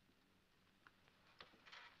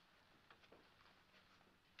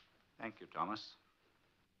 Thank you, Thomas.